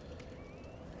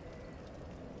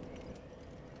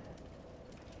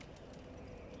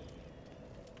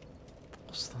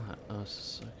 What's that? Oh,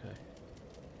 it's okay.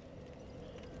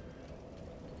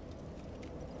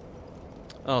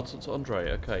 Oh, it's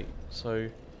Andre. Okay, so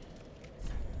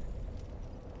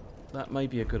that may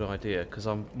be a good idea because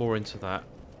I'm more into that.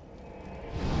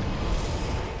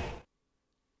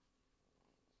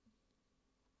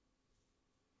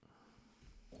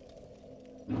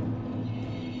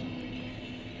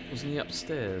 Wasn't he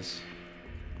upstairs?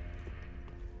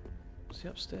 Was he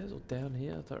upstairs or down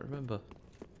here? I don't remember.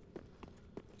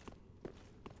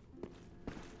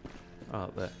 Oh,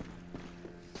 there.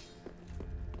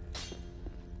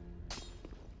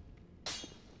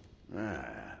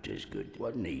 Ah, 'tis good.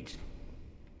 What needs?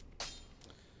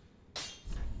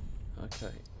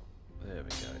 Okay. There we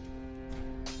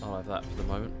go. I'll have that for the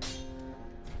moment.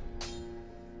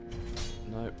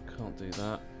 Nope, can't do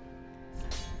that.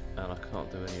 And I can't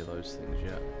do any of those things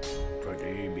yet.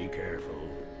 Pretty be careful.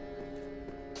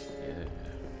 Yeah.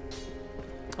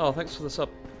 Oh, thanks for the sub,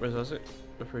 Riz Isaac.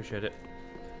 Appreciate it.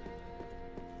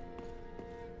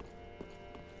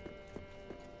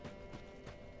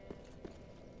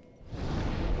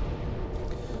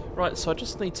 Right, so I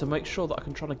just need to make sure that I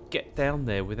can try to get down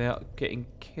there without getting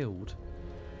killed.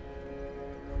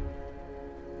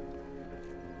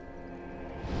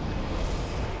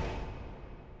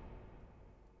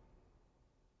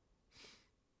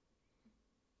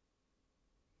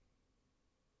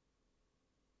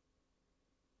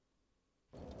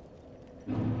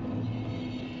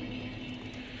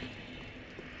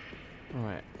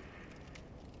 Right.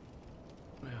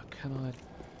 Now, can I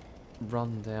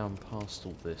run down past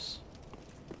all this?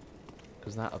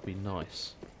 Because that would be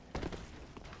nice.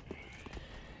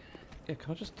 Yeah,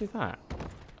 can I just do that?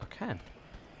 I can.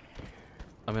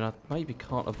 I mean, I maybe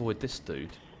can't avoid this dude.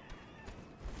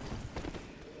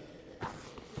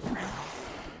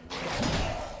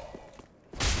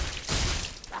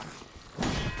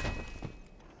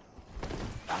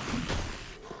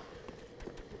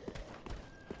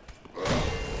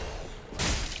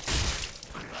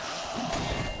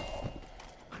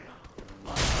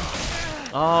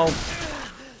 Oh,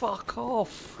 fuck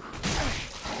off!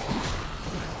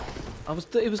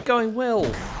 It was going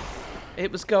well. It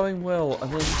was going well,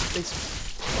 and then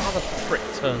this other prick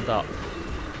turned up.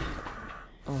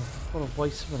 Oh, what a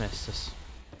waste of an Estus.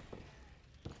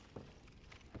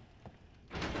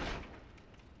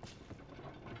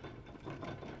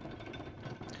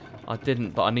 I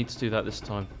didn't, but I need to do that this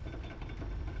time.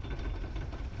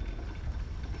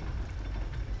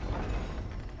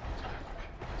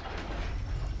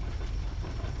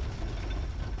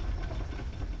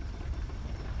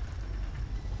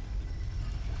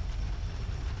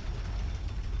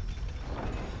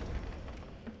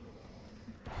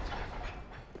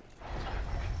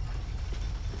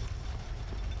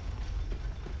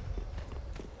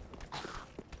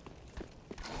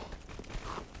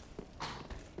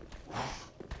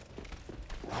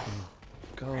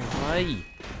 Go away!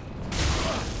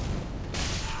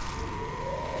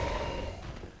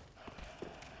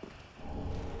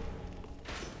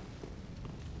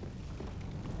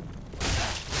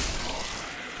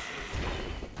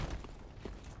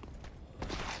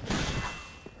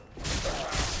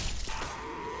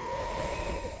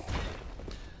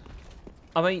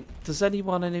 I mean, does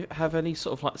anyone have any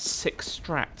sort of like sick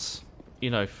strats, you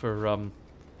know, for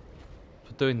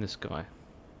doing this guy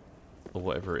or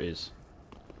whatever it is?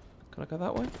 Can I go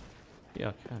that way? Yeah,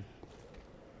 I can.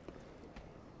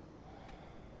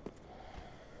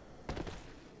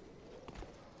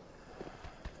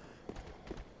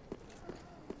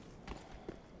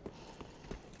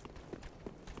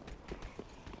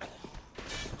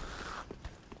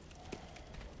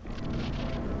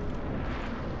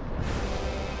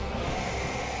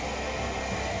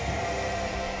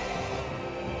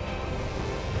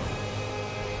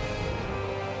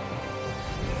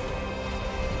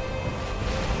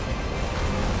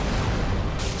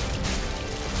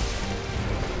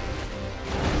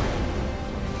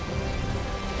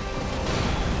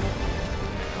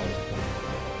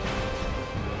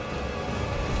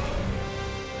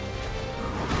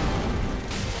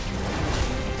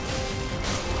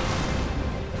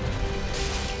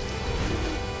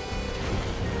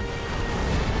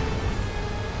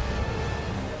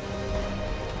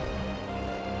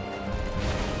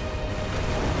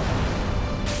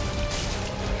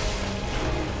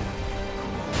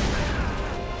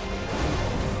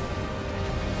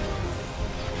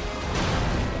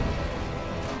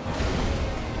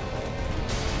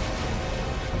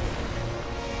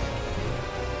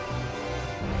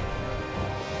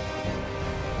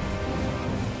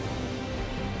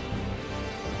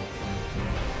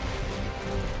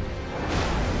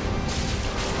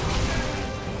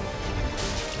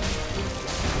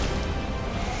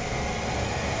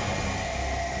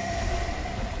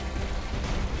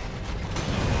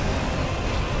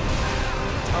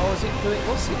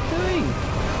 What's it doing?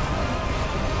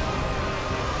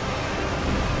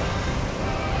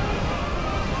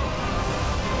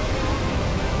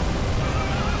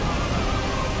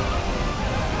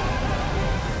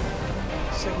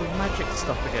 Same with magic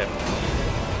stuff again.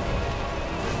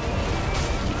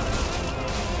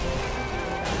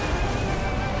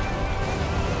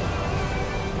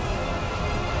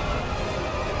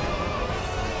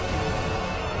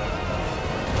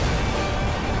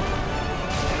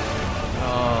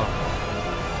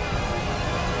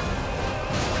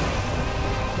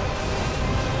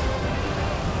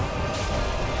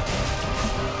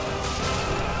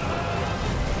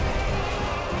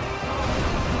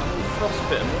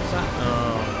 frostbitten. What's that?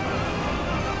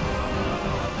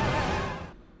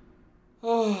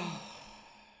 Oh.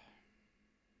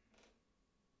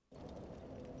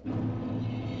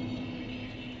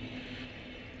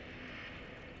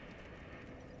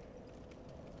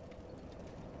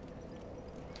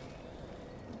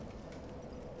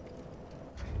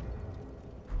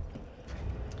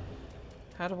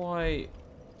 How do I...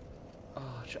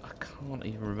 Oh, I can't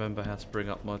even remember how to bring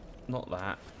up my... Not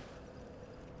that.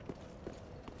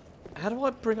 How do I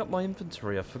bring up my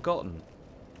inventory? I've forgotten.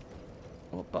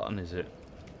 What button is it?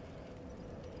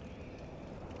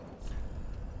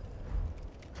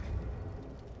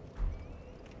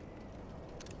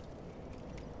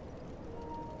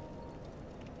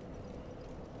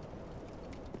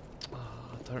 Oh,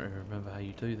 I don't even remember how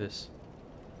you do this.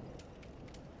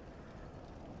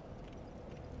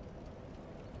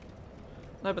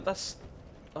 No, but that's...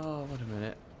 Oh, wait a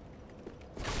minute.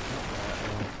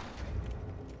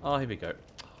 Oh, here we go.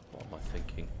 What am I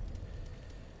thinking?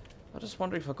 I just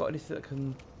wonder if I've got anything that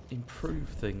can improve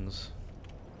things.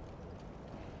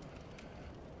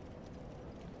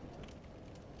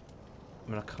 I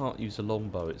mean, I can't use a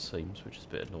longbow, it seems, which is a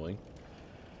bit annoying.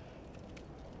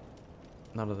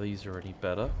 None of these are any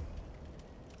better.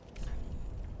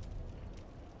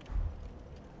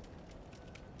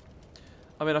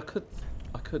 I mean, I could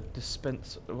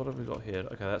dispense... What have we got here?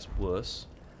 Okay, that's worse.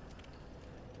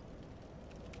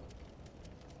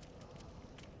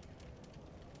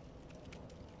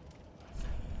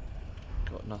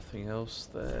 Got nothing else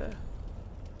there.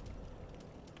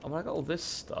 I mean, I got all this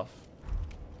stuff.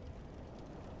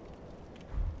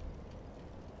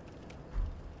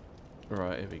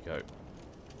 Right, here we go.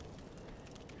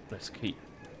 Let's keep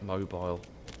mobile.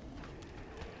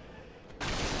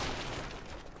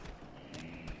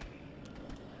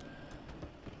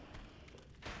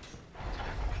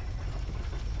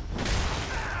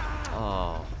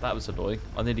 Oh, that was annoying.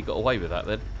 I nearly got away with that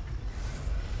then.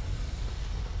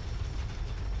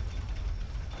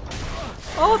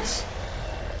 What?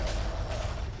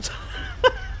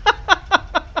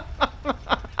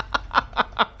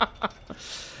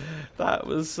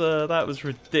 That was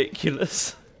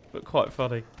ridiculous, but quite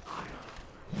funny.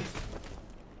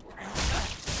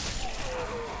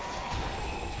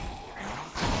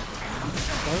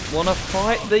 Don't want to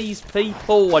fight these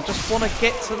people. I just want to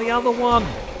get to the other one.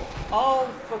 Oh,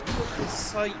 for goodness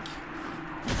sake.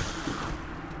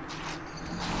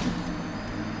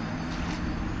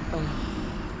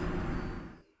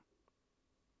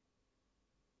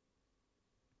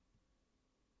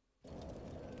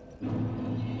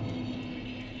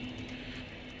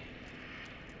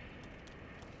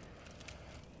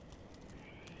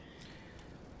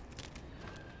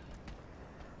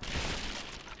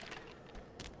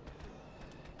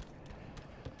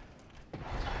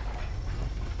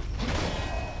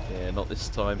 Yeah, not this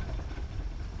time.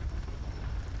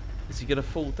 Is he going to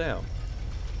fall down?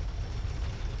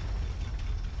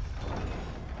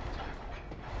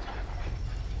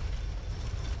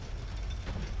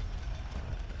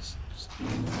 Let's just get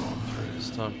through this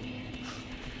time.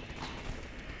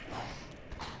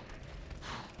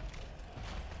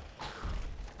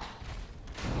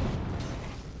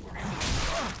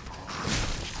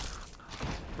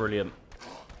 Brilliant.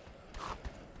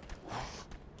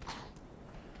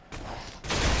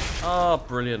 Ah,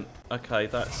 brilliant. Okay,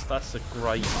 that's a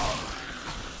great...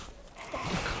 Fuck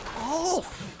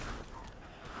off!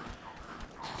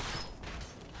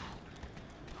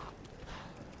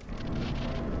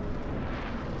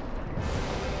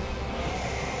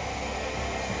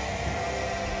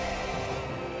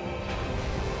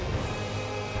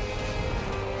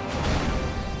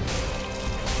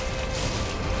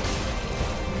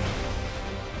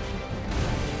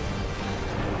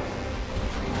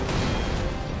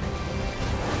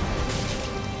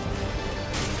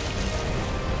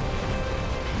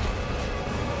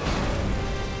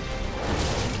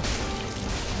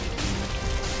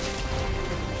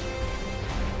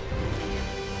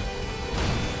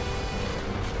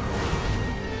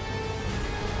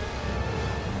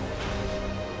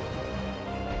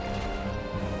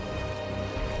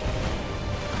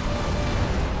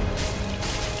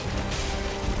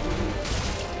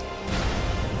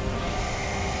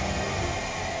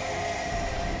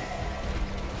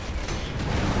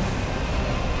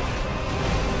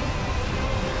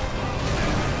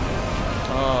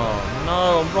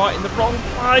 Right in the wrong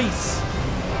place.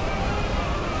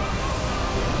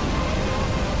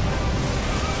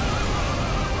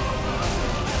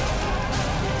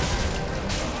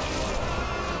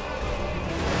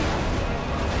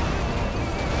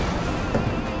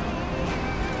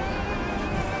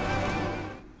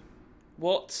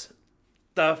 What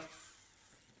the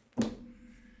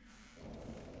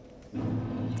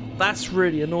That's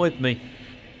really annoyed me.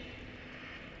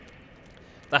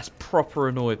 That's proper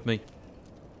annoyed me.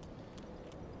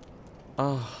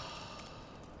 Oh.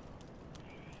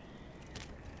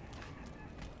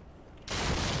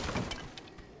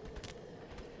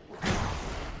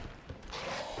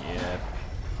 Yeah.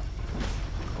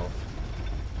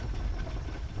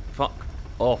 Fuck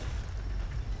off.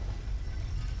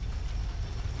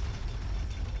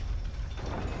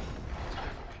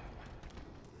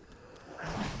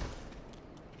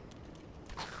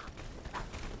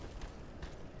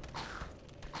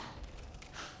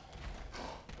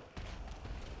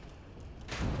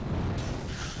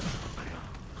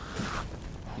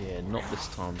 Yeah, not this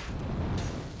time.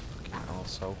 Fucking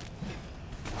arsehole.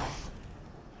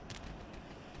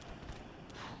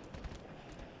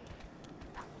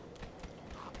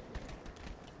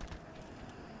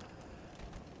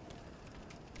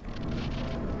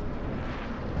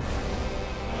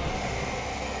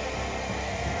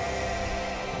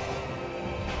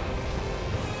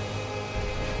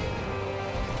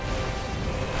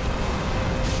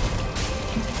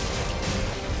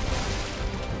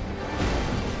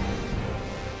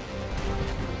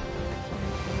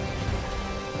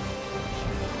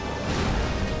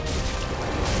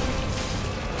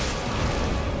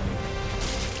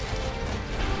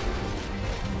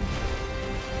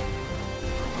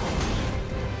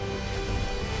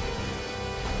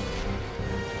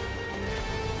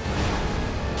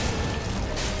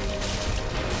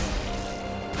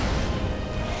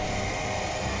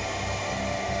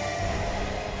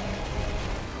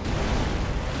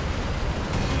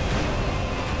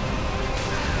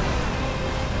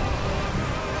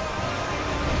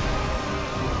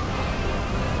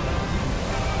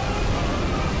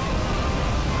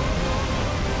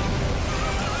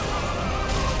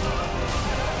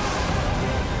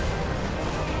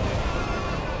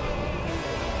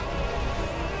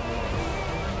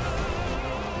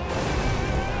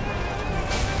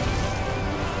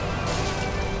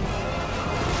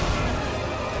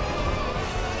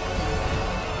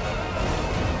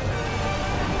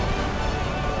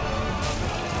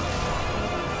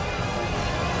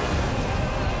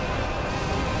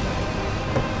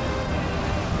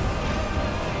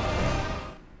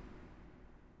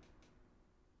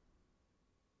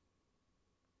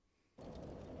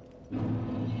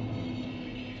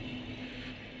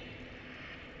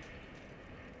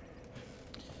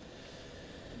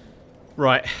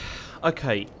 Right,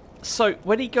 okay, so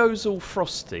when he goes all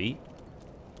frosty,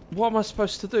 what am I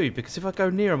supposed to do? Because if I go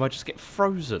near him I just get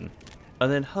frozen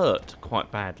and then hurt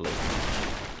quite badly.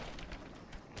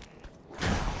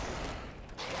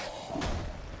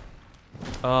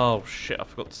 Oh shit, I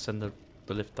forgot to send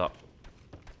the lift up.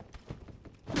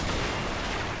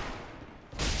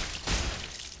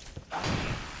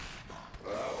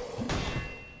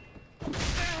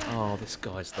 Oh, this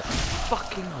guy's the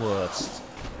fucking worst.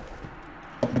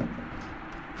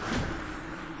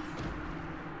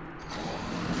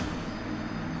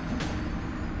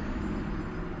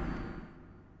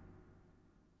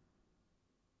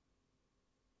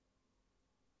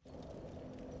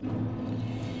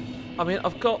 I mean,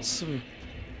 I've got some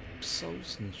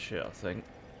souls and shit, I think.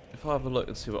 If I have a look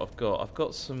and see what I've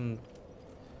got some...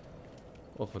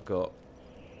 What have I got?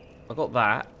 I've got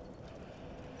that.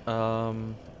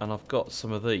 And I've got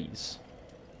some of these.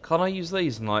 Can't I use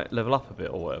these and, like, level up a bit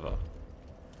or whatever?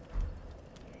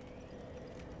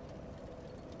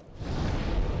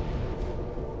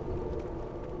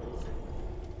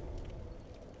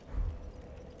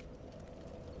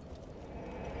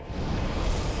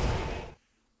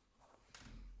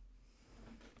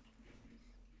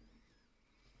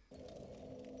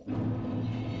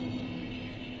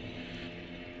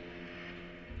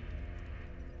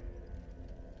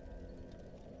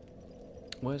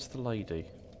 Where's the lady?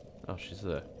 Oh, she's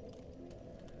there.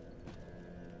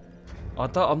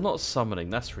 I'm not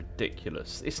summoning, that's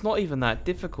ridiculous. It's not even that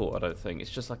difficult, I don't think. It's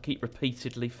just I keep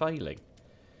repeatedly failing.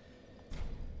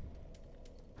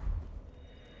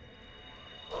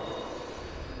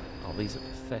 Oh, these are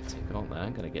pathetic, aren't they?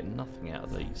 I'm going to get nothing out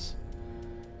of these.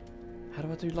 How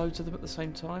do I do loads of them at the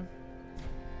same time?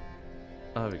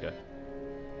 Oh, there we go.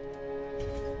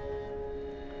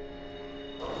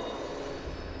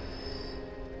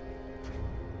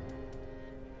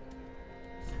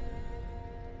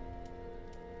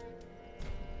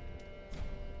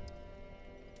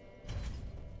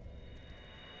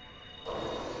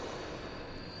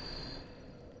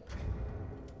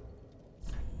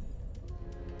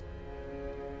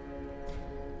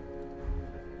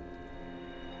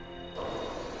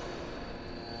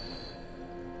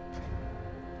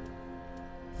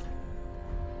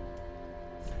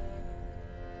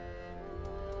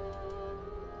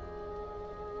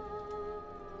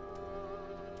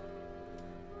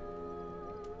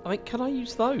 I mean, can I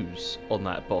use those on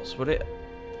that boss? Would it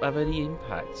have any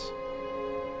impact?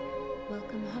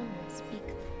 Welcome home,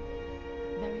 speak.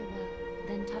 Very well.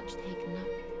 Then touch the hidden up.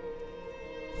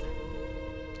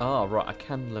 Ah, right, I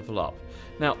can level up.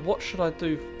 Now, what should I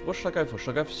do? What should I go for? Should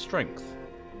I go for strength?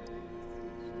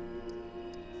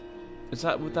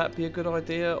 Would that be a good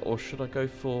idea, or should I go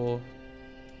for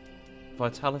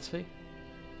vitality?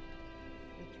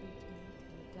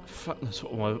 Fuck knows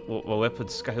what my weapon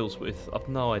scales with. I've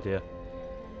no idea.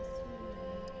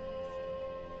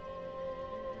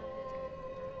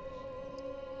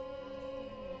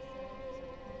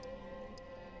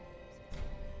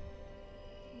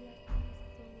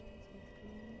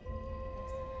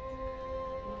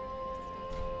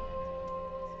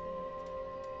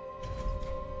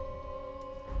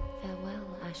 Farewell,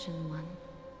 Ashen One.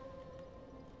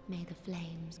 May the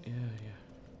flames... Yeah.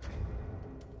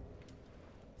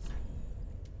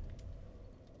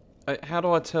 How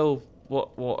do I tell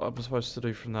what I'm supposed to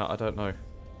do from that? I don't know.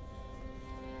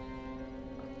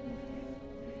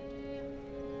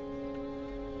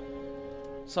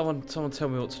 Someone tell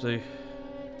me what to do.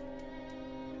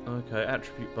 Okay,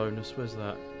 attribute bonus. Where's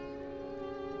that?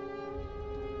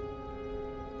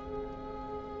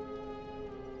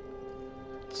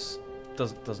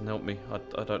 Doesn't help me.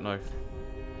 I don't know.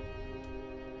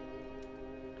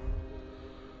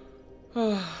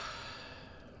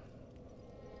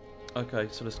 Okay,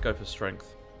 so let's go for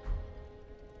strength.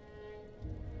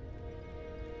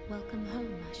 Welcome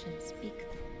home, Ashen, speak.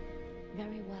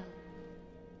 Very well.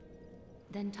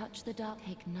 Then touch the dark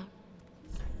hidden up.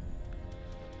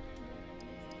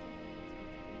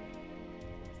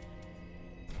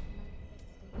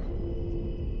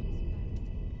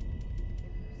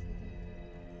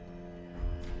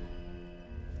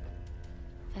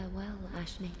 Farewell,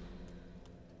 Ashley.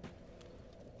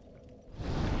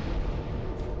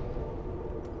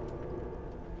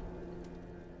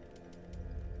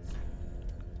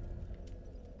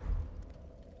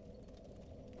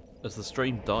 Has the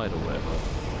stream died or whatever?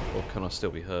 Or can I still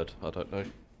be heard? I don't know.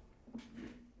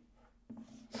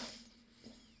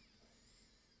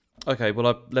 Okay, well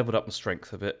I've leveled up my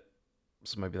strength a bit,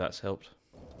 so maybe that's helped.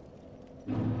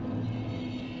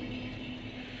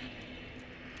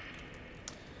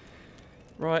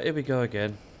 Right, here we go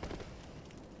again.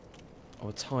 I'm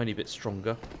a tiny bit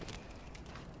stronger.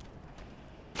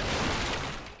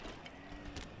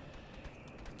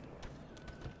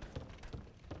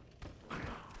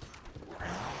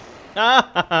 That's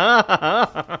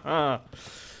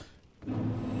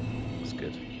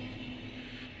good.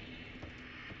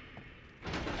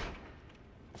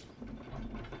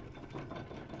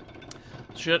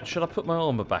 Should I put my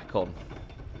armor back on?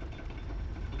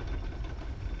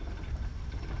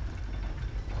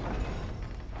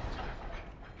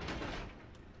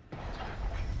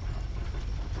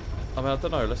 I mean, I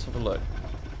don't know. Let's have a look.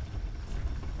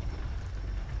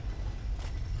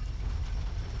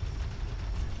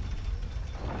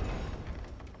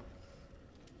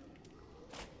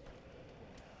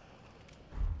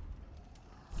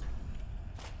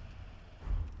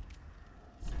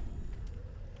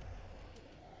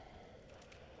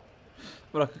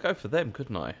 Well, I could go for them,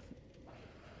 couldn't I?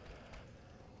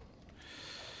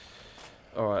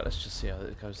 Alright, let's just see how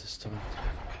it goes this time.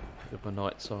 With my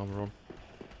knight's armour on.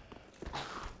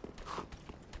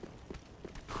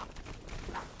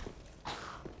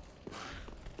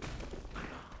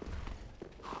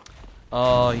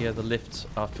 Oh, yeah, the lift.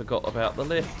 I forgot about the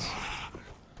lift.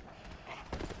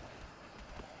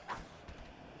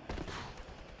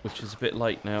 Which is a bit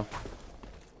late now.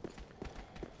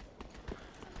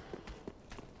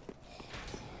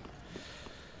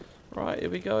 Right, here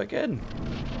we go again.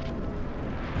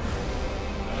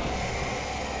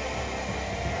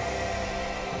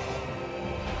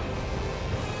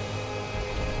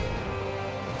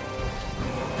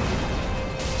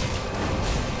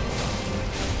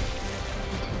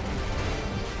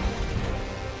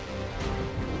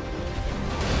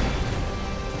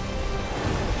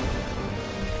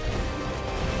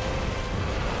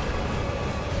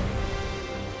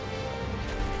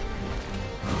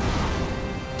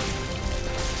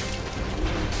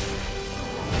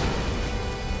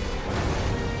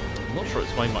 I'm not sure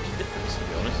it's made much difference, to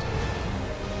be honest.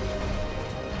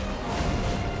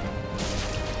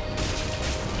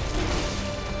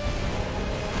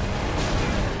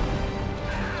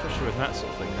 Especially when that sort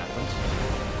of thing happens.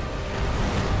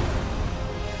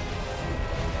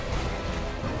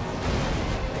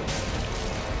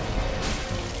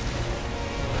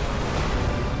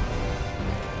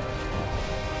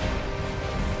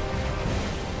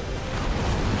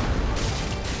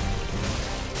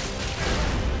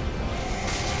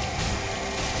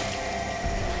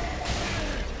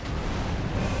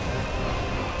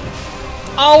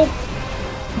 Oh!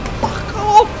 Fuck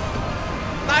off!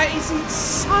 That is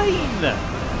insane!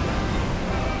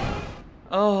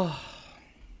 Oh.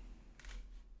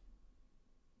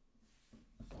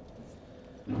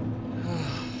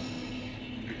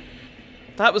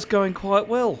 That was going quite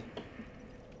well.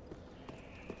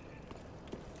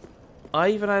 I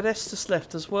even had Estus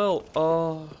left as well.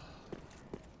 Oh.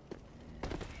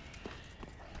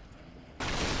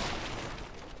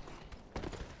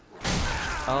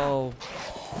 Oh.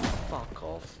 Fuck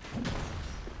off.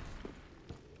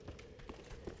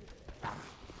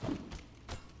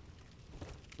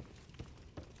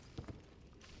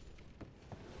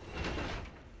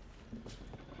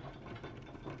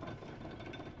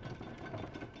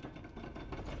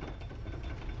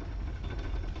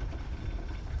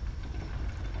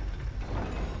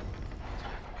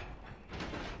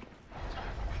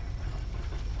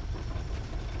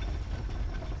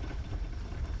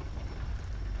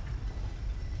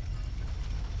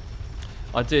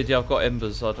 I did, yeah, I've got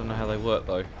embers. I don't know how they work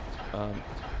though. If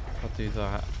I do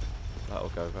that, that'll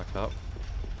go back up.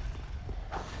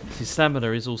 See,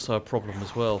 stamina is also a problem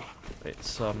as well.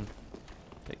 It's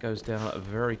it goes down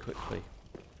very quickly.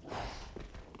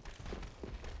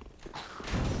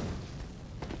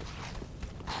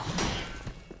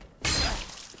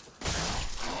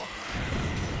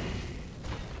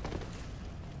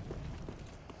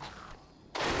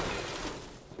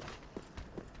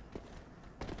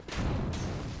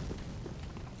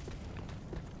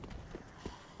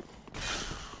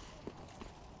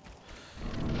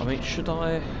 I mean, should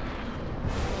I? I'm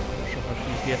not sure if I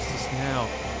should use the Estus now.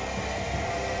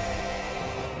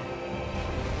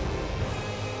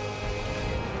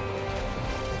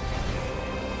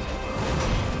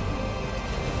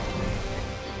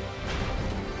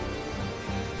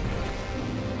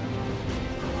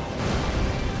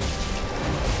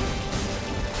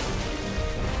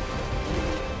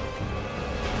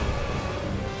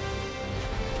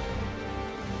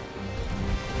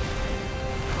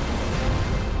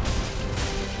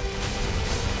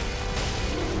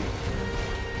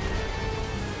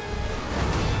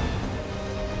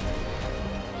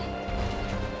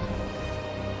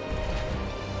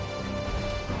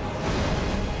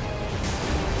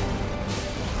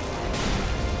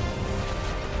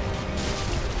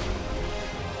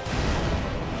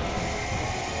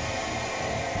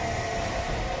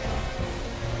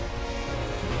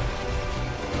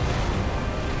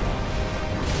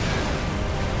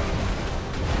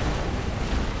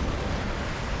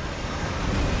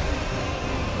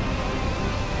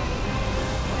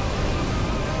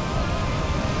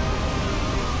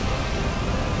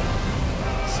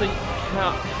 See,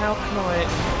 how can I?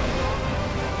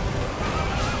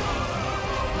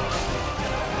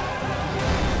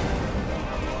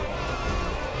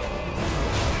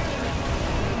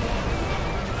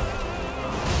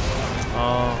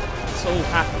 Oh, it's all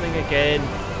happening again.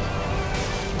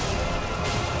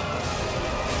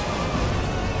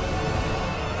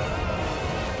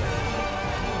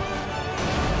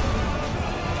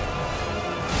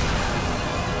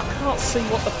 I can't see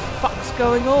what the fuck's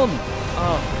going on.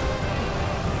 Oh.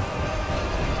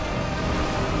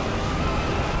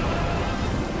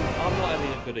 I'm not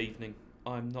having a good evening.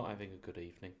 I'm not having a good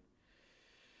evening.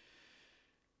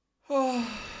 Oh.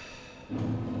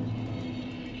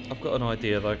 I've got an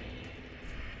idea though.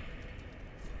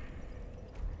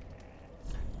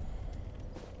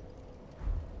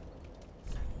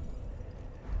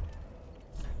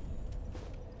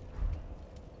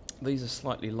 These are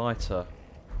slightly lighter.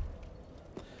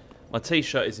 My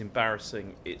t-shirt is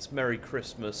embarrassing. It's Merry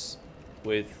Christmas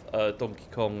with Donkey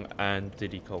Kong and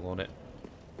Diddy Kong on it.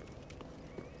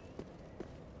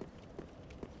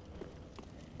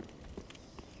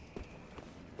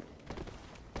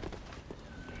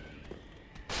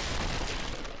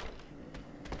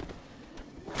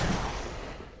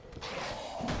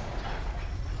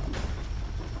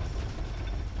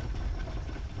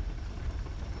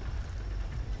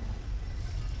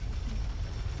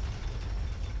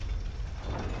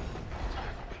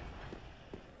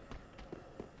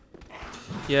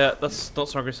 Yeah, that's not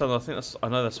so aggressive. I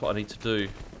know that's what I need to do,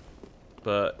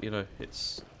 but you know,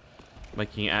 it's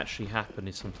making it actually happen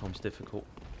is sometimes difficult.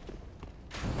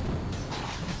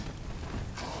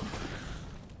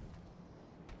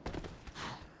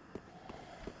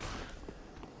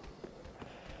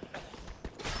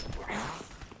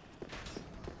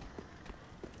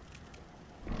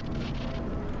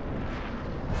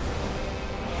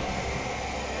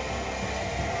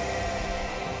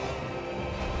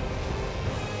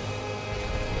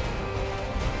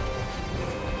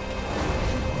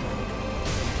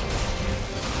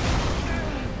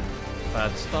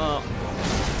 bad start.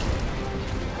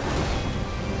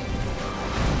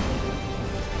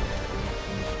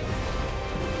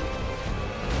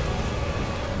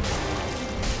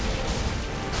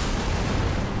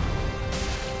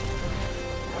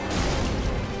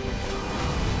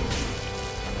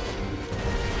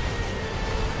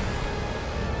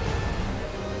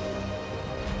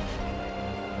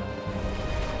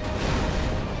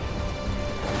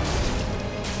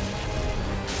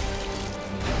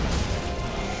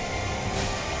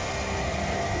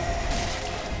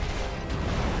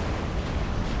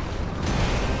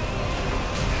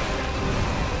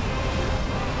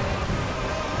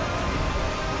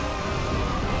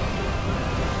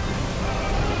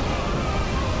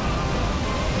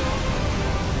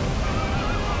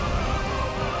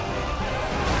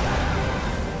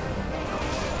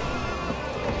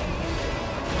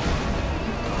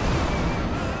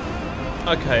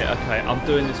 Okay, I'm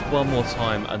doing this one more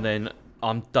time and then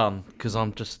I'm done because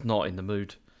I'm just not in the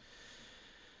mood.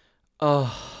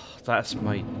 Oh, this is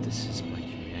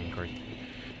making me angry.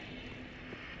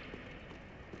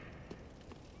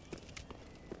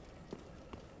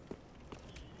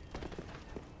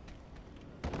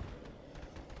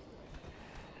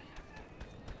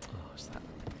 Oh, it's that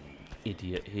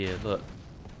idiot here, look.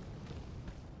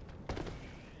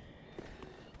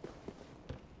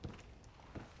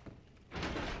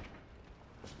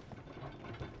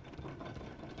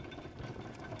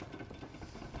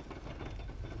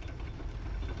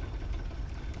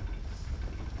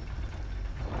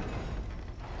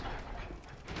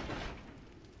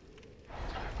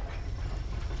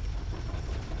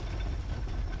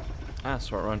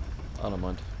 That's right, Ryan. I don't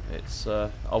mind. It's I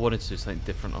wanted to do something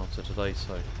different after today,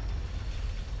 so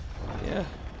yeah.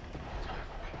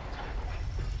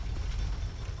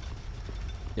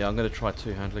 Yeah, I'm gonna try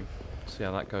two-handling. See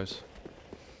how that goes.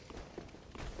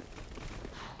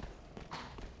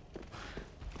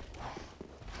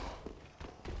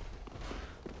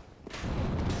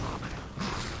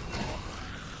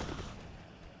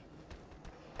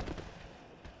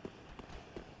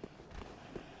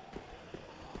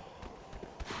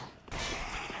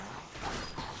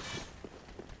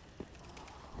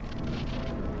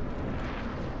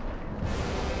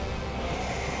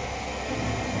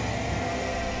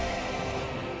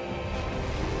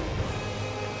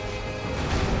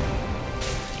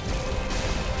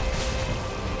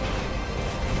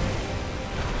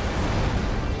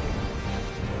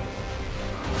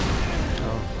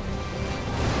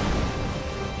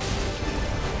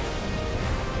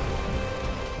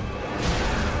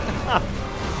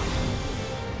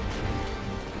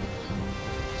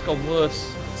 It's gone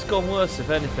worse. It's gone worse, if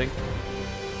anything.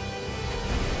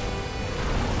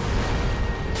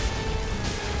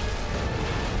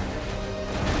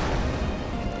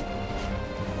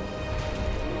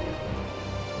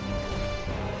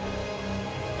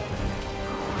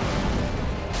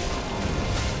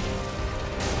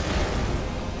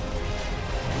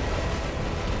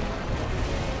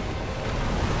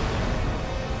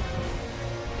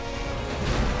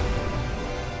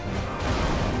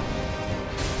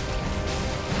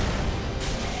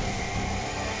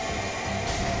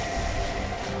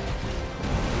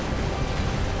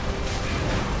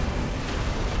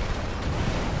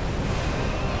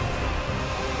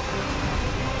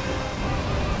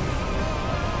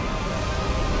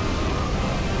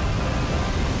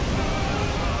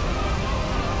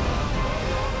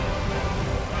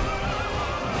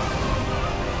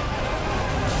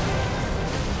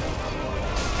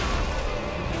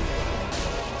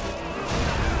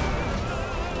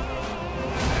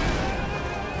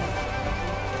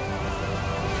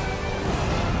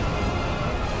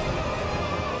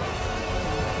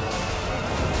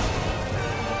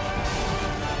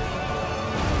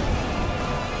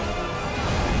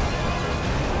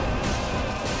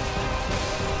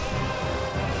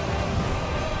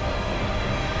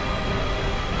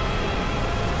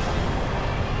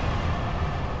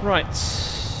 Right.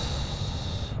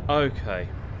 Okay.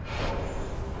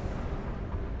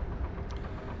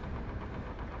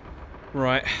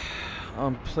 Right.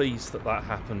 I'm pleased that that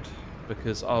happened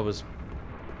because I was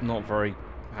not very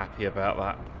happy about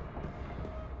that.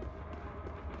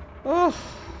 Oh.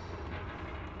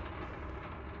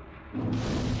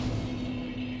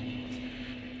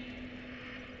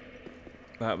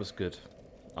 That was good.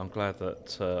 I'm glad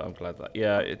that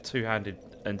yeah, it two-handed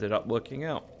ended up working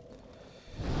out.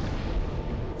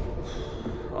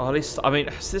 Oh, at least, I mean,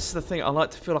 this is the thing. I like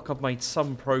to feel like I've made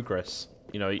some progress,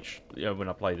 you know, when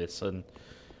I play this, and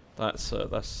that's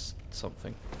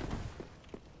something.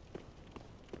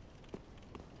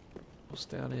 What's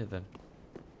down here then?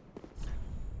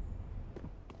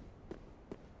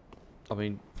 I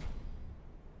mean,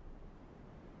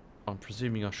 I'm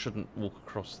presuming I shouldn't walk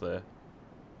across there.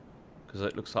 Because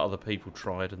it looks like other people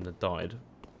tried and they died.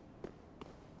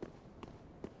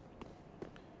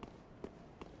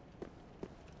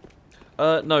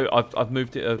 No, I've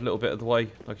moved it a little bit of the way,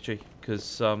 Lucky G,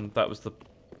 because that was the...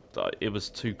 it was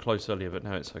too close earlier, but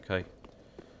now it's okay.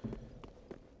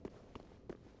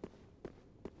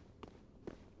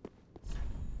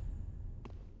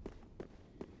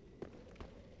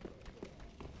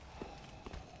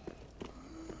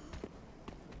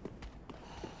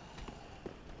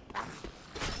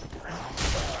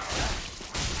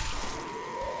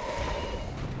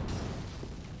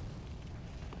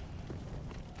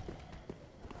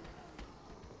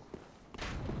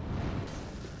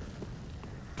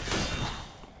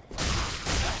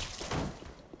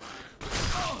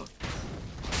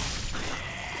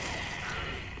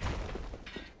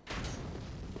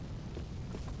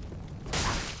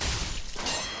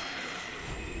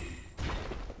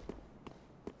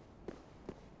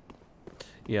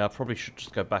 Yeah, I probably should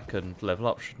just go back and level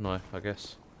up, shouldn't I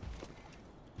guess.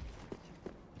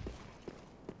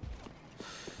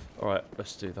 Alright,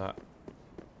 let's do that.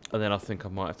 And then I think I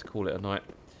might have to call it a night.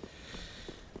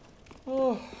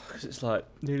 Oh, because it's like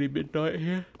nearly midnight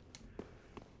here.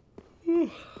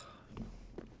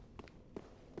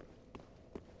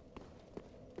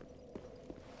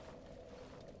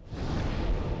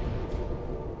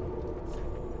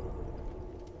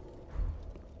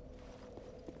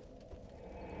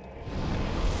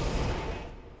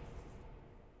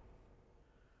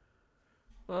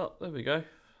 Well, there we go.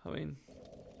 I mean...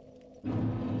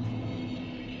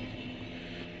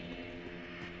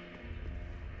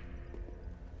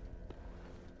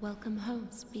 Welcome home,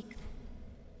 speak.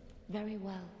 Very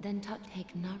well, then touch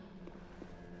Hignar.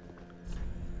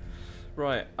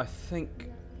 Right, I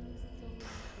think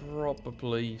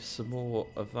probably some more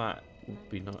of that would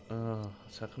be nice.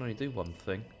 So I can only do one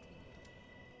thing.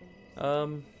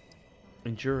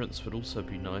 Endurance would also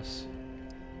be nice.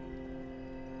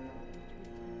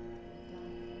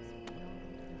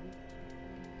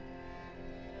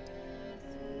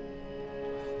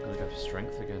 I'm gonna go for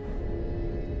strength again.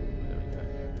 There we go.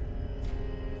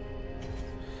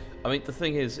 I mean, the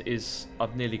thing is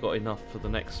I've nearly got enough for the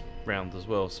next round as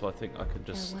well, so I think I can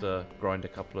just grind a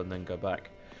couple and then go back.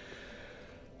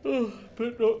 Oh,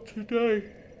 but not today.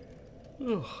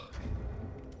 Ugh.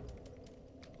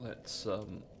 Let's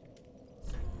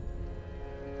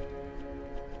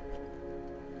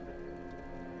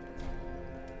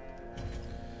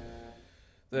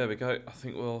there we go. I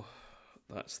think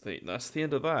that's the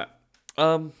end of that.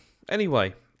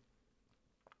 Anyway,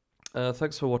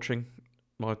 thanks for watching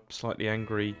my slightly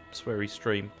angry, sweary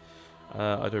stream.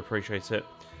 I do appreciate it,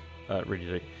 really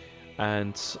do.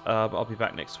 And I'll be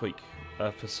back next week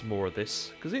for some more of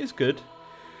this, because it is good.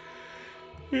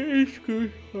 It is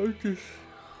good. I'm just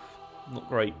not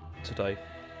great today.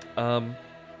 But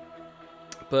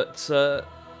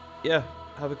yeah,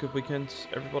 have a good weekend,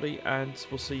 everybody, and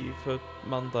we'll see you for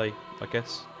Monday, I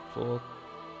guess, on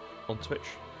Twitch.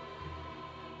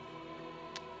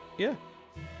 Yeah,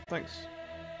 thanks.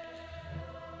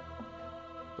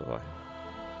 Bye-bye.